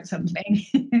on about something.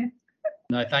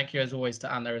 No, thank you as always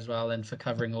to Anna as well, and for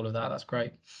covering all of that. That's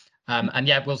great. And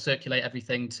yeah, we'll circulate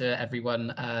everything to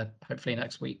everyone hopefully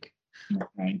next week.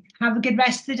 Okay. Have a good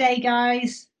rest of the day,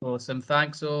 guys. Awesome.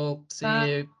 Thanks all. See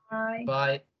you. Bye.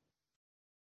 Bye.